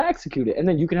and learn how to execute it, and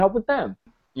then you can help with them.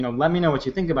 You know, let me know what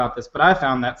you think about this. But I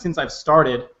found that since I've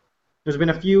started, there's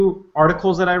been a few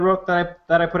articles that I wrote that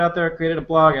I put out there, created a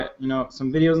blog, you know,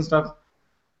 some videos and stuff.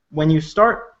 When you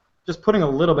start just putting a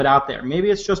little bit out there, maybe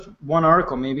it's just one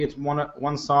article, maybe it's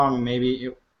one song,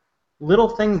 little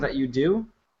things that you do,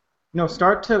 you know,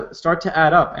 start to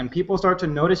add up, and people start to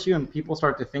notice you, and people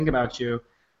start to think about you.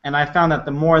 And I found that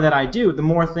the more that I do, the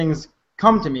more things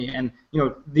come to me. And, you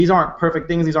know, these aren't perfect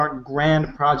things, these aren't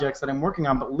grand projects that I'm working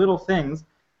on, but little things.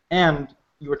 And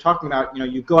you were talking about, you know,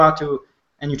 you go out to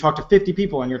and you talk to 50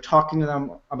 people, and you're talking to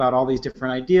them about all these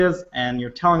different ideas, and you're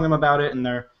telling them about it, and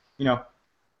they're, you know,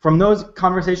 from those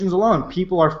conversations alone,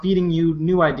 people are feeding you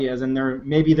new ideas, and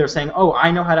maybe they're saying, oh,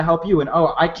 I know how to help you, and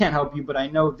oh, I can't help you, but I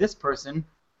know this person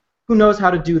who knows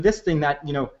how to do this thing that,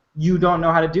 you know, you don't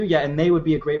know how to do yet, and they would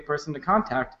be a great person to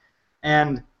contact.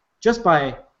 And just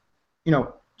by, you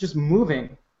know, just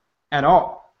moving at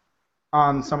all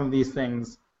on some of these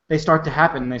things, they start to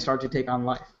happen, and they start to take on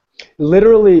life.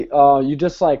 Literally, you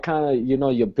just like kind of,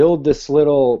 you build this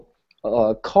little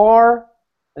car,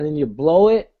 and then you blow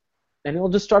it, and it'll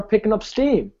just start picking up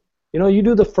steam. You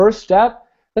do the first step.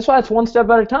 That's why it's one step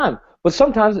at a time. But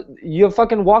sometimes you're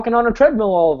fucking walking on a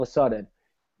treadmill all of a sudden.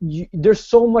 There's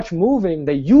so much moving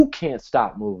that you can't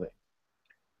stop moving.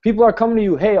 People are coming to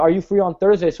you, hey, are you free on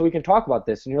Thursday so we can talk about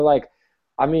this? And you're like,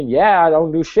 I mean, yeah, I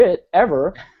don't do shit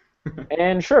ever,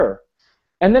 and sure.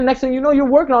 And then next thing you know, you're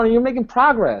working on it, you're making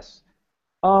progress.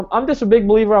 I'm just a big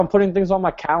believer on putting things on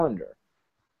my calendar.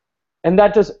 And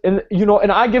that just, and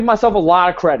I give myself a lot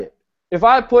of credit. If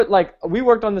I put, like, we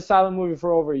worked on the silent movie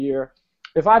for over a year.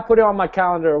 If I put it on my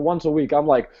calendar once a week, I'm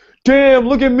like, damn,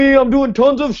 look at me, I'm doing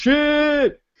tons of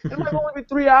shit. It might only be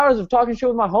 3 hours of talking shit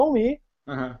with my homie,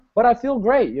 but I feel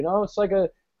great,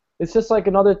 it's just like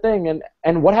another thing.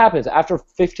 And what happens after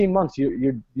 15 months?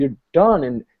 You're done,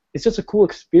 and it's just a cool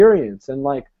experience, and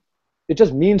like, it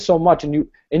just means so much. And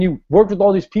you worked with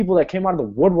all these people that came out of the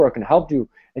woodwork and helped you,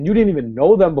 and you didn't even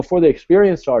know them before the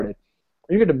experience started.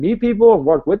 You get to meet people and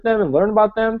work with them and learn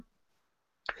about them,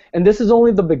 and this is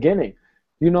only the beginning.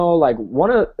 Like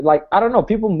I don't know,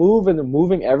 people move and they're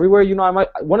moving everywhere.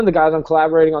 One of the guys I'm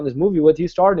collaborating on this movie with,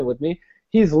 he's starting it with me.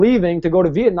 He's leaving to go to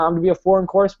Vietnam to be a foreign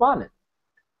correspondent.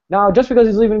 Now, just because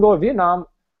he's leaving to go to Vietnam,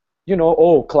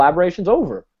 collaboration's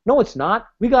over. No, it's not.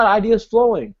 We got ideas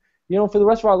flowing. For the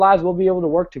rest of our lives, we'll be able to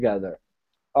work together.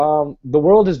 The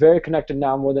world is very connected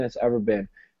now more than it's ever been.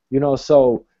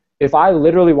 So if I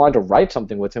literally wanted to write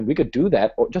something with him, we could do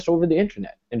that just over the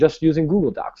internet and just using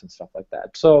Google Docs and stuff like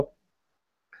that.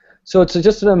 So it's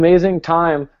just an amazing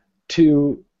time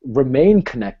to remain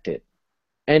connected.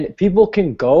 And people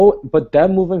can go, but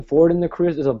them moving forward in their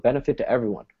careers is a benefit to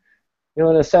everyone. In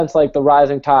a sense, like the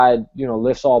rising tide,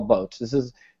 lifts all boats. This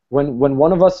is when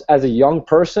one of us as a young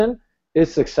person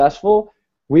is successful,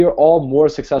 we are all more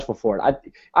successful for it.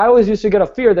 I always used to get a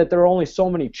fear that there are only so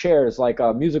many chairs, like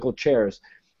musical chairs.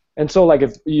 And so, like,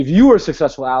 if you were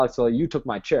successful, Alex, so you took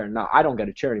my chair. Now I don't get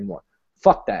a chair anymore.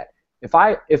 Fuck that. If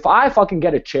I fucking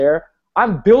get a chair,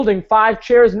 I'm building 5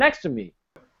 chairs next to me.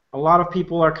 A lot of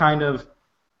people are kind of,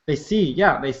 they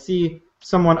see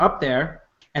someone up there,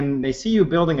 and they see you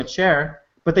building a chair,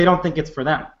 but they don't think it's for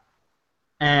them.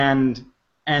 And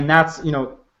that's,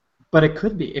 but it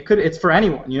could be. It's for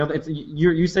anyone.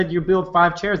 You said you build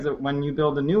 5 chairs, that when you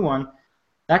build a new one,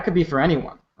 that could be for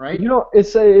anyone, right?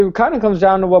 It kind of comes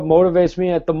down to what motivates me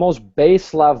at the most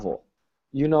base level.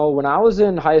 When I was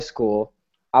in high school,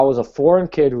 I was a foreign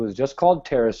kid who was just called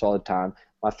terrorist all the time.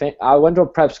 I went to a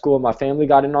prep school. My family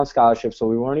got in on scholarship, so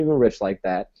we weren't even rich like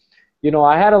that.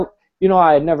 I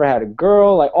had never had a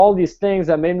girl, like all these things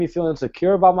that made me feel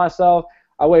insecure about myself.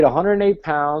 I weighed 108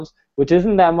 pounds, which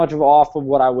isn't that much off of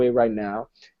what I weigh right now.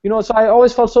 So I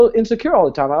always felt so insecure all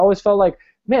the time. I always felt like,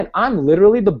 man, I'm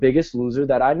literally the biggest loser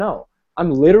that I know.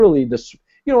 I'm literally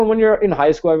when you're in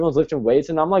high school, everyone's lifting weights,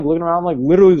 and I'm like looking around, I'm like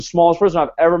literally the smallest person I've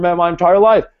ever met in my entire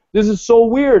life. This is so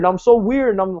weird. I'm so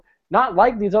weird, and I'm not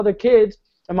like these other kids,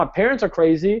 and my parents are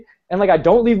crazy, and like I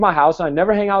don't leave my house, and I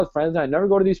never hang out with friends, and I never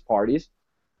go to these parties.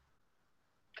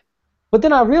 But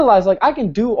then I realized, like, I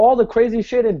can do all the crazy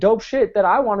shit and dope shit that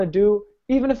I want to do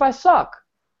even if I suck.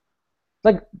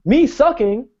 Like, me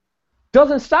sucking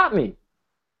doesn't stop me.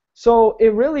 So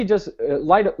it really just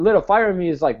lit a fire in me.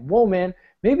 Is like, whoa, man,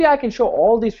 maybe I can show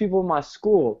all these people in my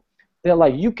school that,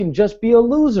 like, you can just be a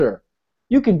loser.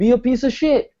 You can be a piece of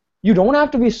shit. You don't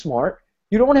have to be smart.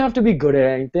 You don't have to be good at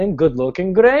anything, good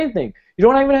looking, good at anything. You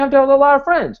don't even have to have a lot of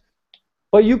friends.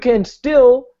 But you can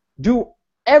still do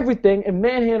everything and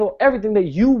manhandle everything that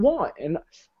you want. And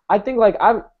I think, like,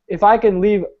 if I can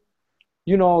leave,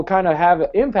 kind of have an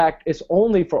impact, it's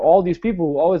only for all these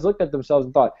people who always looked at themselves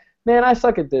and thought, man, I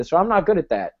suck at this, or I'm not good at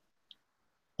that.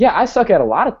 Yeah, I suck at a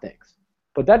lot of things,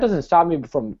 but that doesn't stop me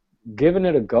from giving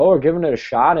it a go or giving it a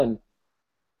shot. And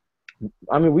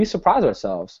I mean, we surprise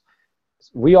ourselves.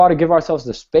 We ought to give ourselves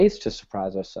the space to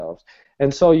surprise ourselves.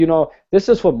 And so, this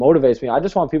is what motivates me. I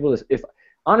just want people to,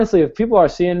 if people are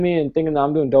seeing me and thinking that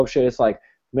I'm doing dope shit, it's like,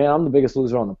 man, I'm the biggest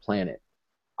loser on the planet.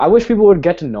 I wish people would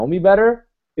get to know me better.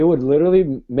 It would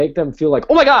literally make them feel like,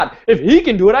 oh my God, if he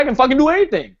can do it, I can fucking do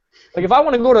anything. Like, if I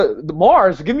want to go to the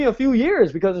Mars, give me a few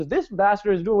years, because if this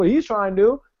bastard is doing what he's trying to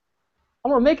do,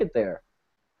 I'm going to make it there.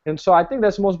 And so I think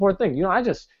that's the most important thing.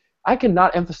 I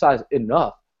cannot emphasize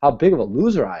enough how big of a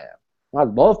loser I am. I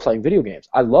love playing video games.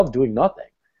 I love doing nothing.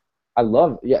 I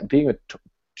love being a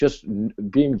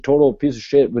total piece of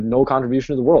shit with no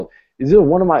contribution to the world. These are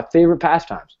one of my favorite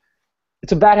pastimes.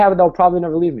 It's a bad habit that will probably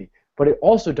never leave me, but it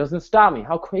also doesn't stop me.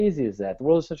 How crazy is that? The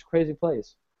world is such a crazy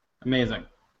place. Amazing.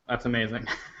 That's amazing.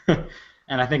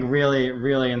 And I think really,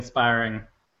 really inspiring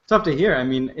tough to hear. I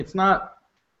mean, it's not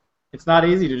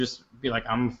easy to just be like,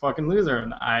 I'm a fucking loser,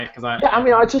 and I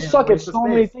just suck at so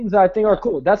many things that I think are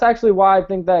cool. That's actually why I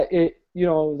think that it,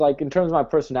 like in terms of my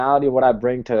personality, what I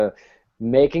bring to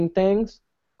making things,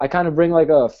 I kind of bring like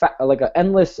a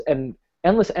endless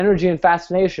energy and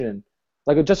fascination,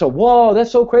 like just a whoa,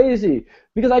 that's so crazy,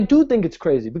 because I do think it's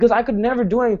crazy, because I could never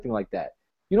do anything like that.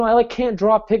 I like can't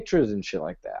draw pictures and shit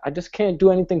like that. I just can't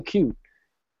do anything cute.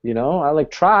 I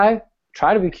like try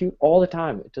to be cute all the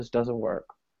time. It just doesn't work.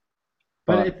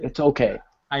 But it's okay.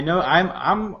 I know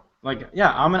I'm like,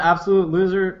 yeah, I'm an absolute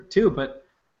loser too, but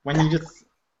it's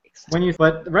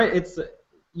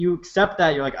you accept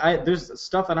that. You're like, there's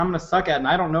stuff that I'm going to suck at, and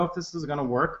I don't know if this is going to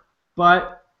work,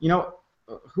 but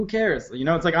who cares?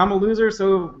 It's like, I'm a loser,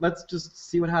 so let's just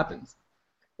see what happens.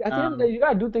 At the end of the day, you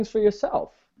got to do things for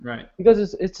yourself. Right.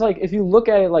 Because it's like, if you look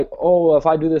at it like, oh, if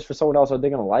I do this for someone else, are they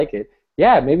going to like it?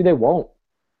 Yeah, maybe they won't.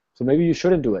 So maybe you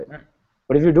shouldn't do it. Right.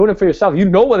 But if you're doing it for yourself, you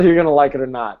know whether you're going to like it or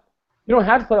not. You don't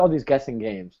have to play all these guessing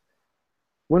games.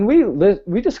 When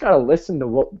we just got to listen to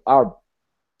what our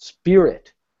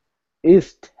spirit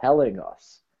is telling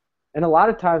us. And a lot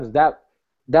of times that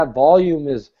volume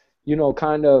is,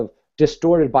 kind of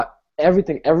distorted by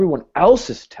everything everyone else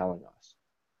is telling us.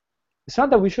 It's not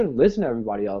that we shouldn't listen to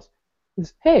everybody else.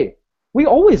 It's, hey, we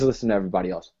always listen to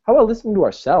everybody else. How about listening to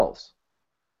ourselves?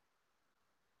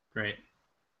 Great.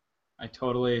 I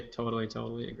totally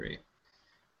agree.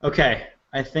 Okay,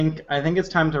 I think it's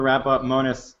time to wrap up.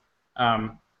 Monis,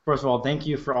 first of all, thank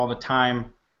you for all the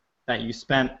time that you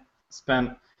spent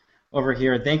over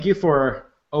here. Thank you for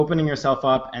opening yourself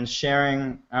up and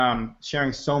sharing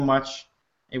so much.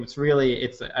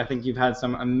 I think you've had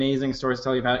some amazing stories to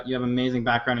tell. You have amazing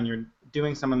background, and you're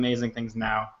doing some amazing things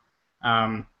now.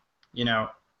 I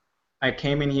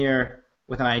came in here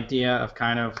with an idea of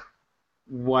kind of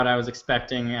what I was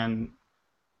expecting, and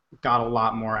got a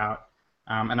lot more out.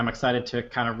 And I'm excited to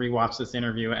kind of rewatch this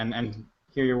interview and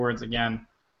hear your words again.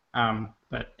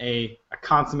 But a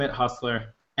consummate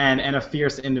hustler and a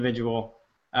fierce individual.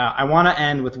 I want to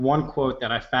end with one quote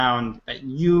that I found that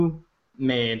you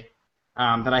made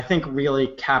that I think really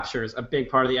captures a big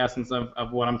part of the essence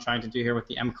of what I'm trying to do here with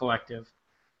the M Collective,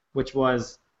 which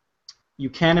was, you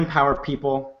can't empower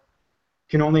people,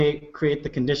 you can only create the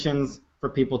conditions for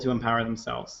people to empower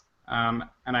themselves. And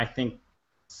I think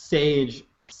sage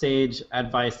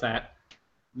advice that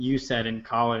you said in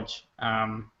college,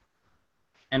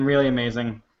 and really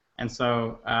amazing. And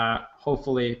so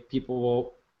hopefully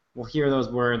people will hear those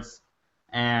words,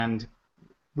 and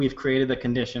we've created the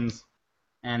conditions,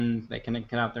 and they can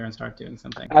get out there and start doing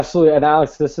something. Absolutely. And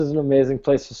Alex, this is an amazing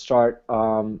place to start.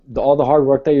 All the hard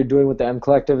work that you're doing with the M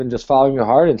Collective and just following your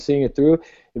heart and seeing it through,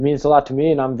 it means a lot to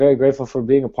me, and I'm very grateful for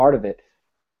being a part of it.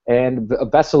 And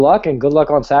best of luck, and good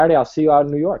luck on Saturday. I'll see you out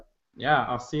in New York. Yeah,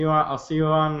 I'll see you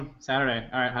on Saturday.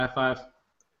 All right, high five.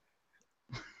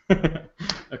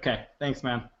 Okay, thanks,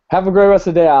 man. Have a great rest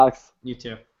of the day, Alex. You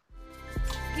too.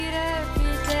 Get up,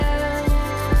 get down.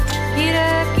 Get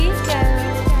up, get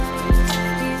down.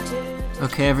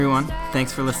 Okay, everyone.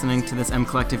 Thanks for listening to this M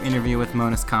Collective interview with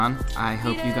Monis Khan. I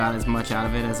hope you got as much out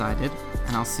of it as I did,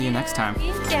 and I'll see you next time.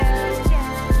 Get down,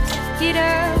 get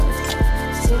up.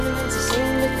 Cinnamons are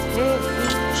sing with a pair of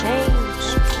feet chained.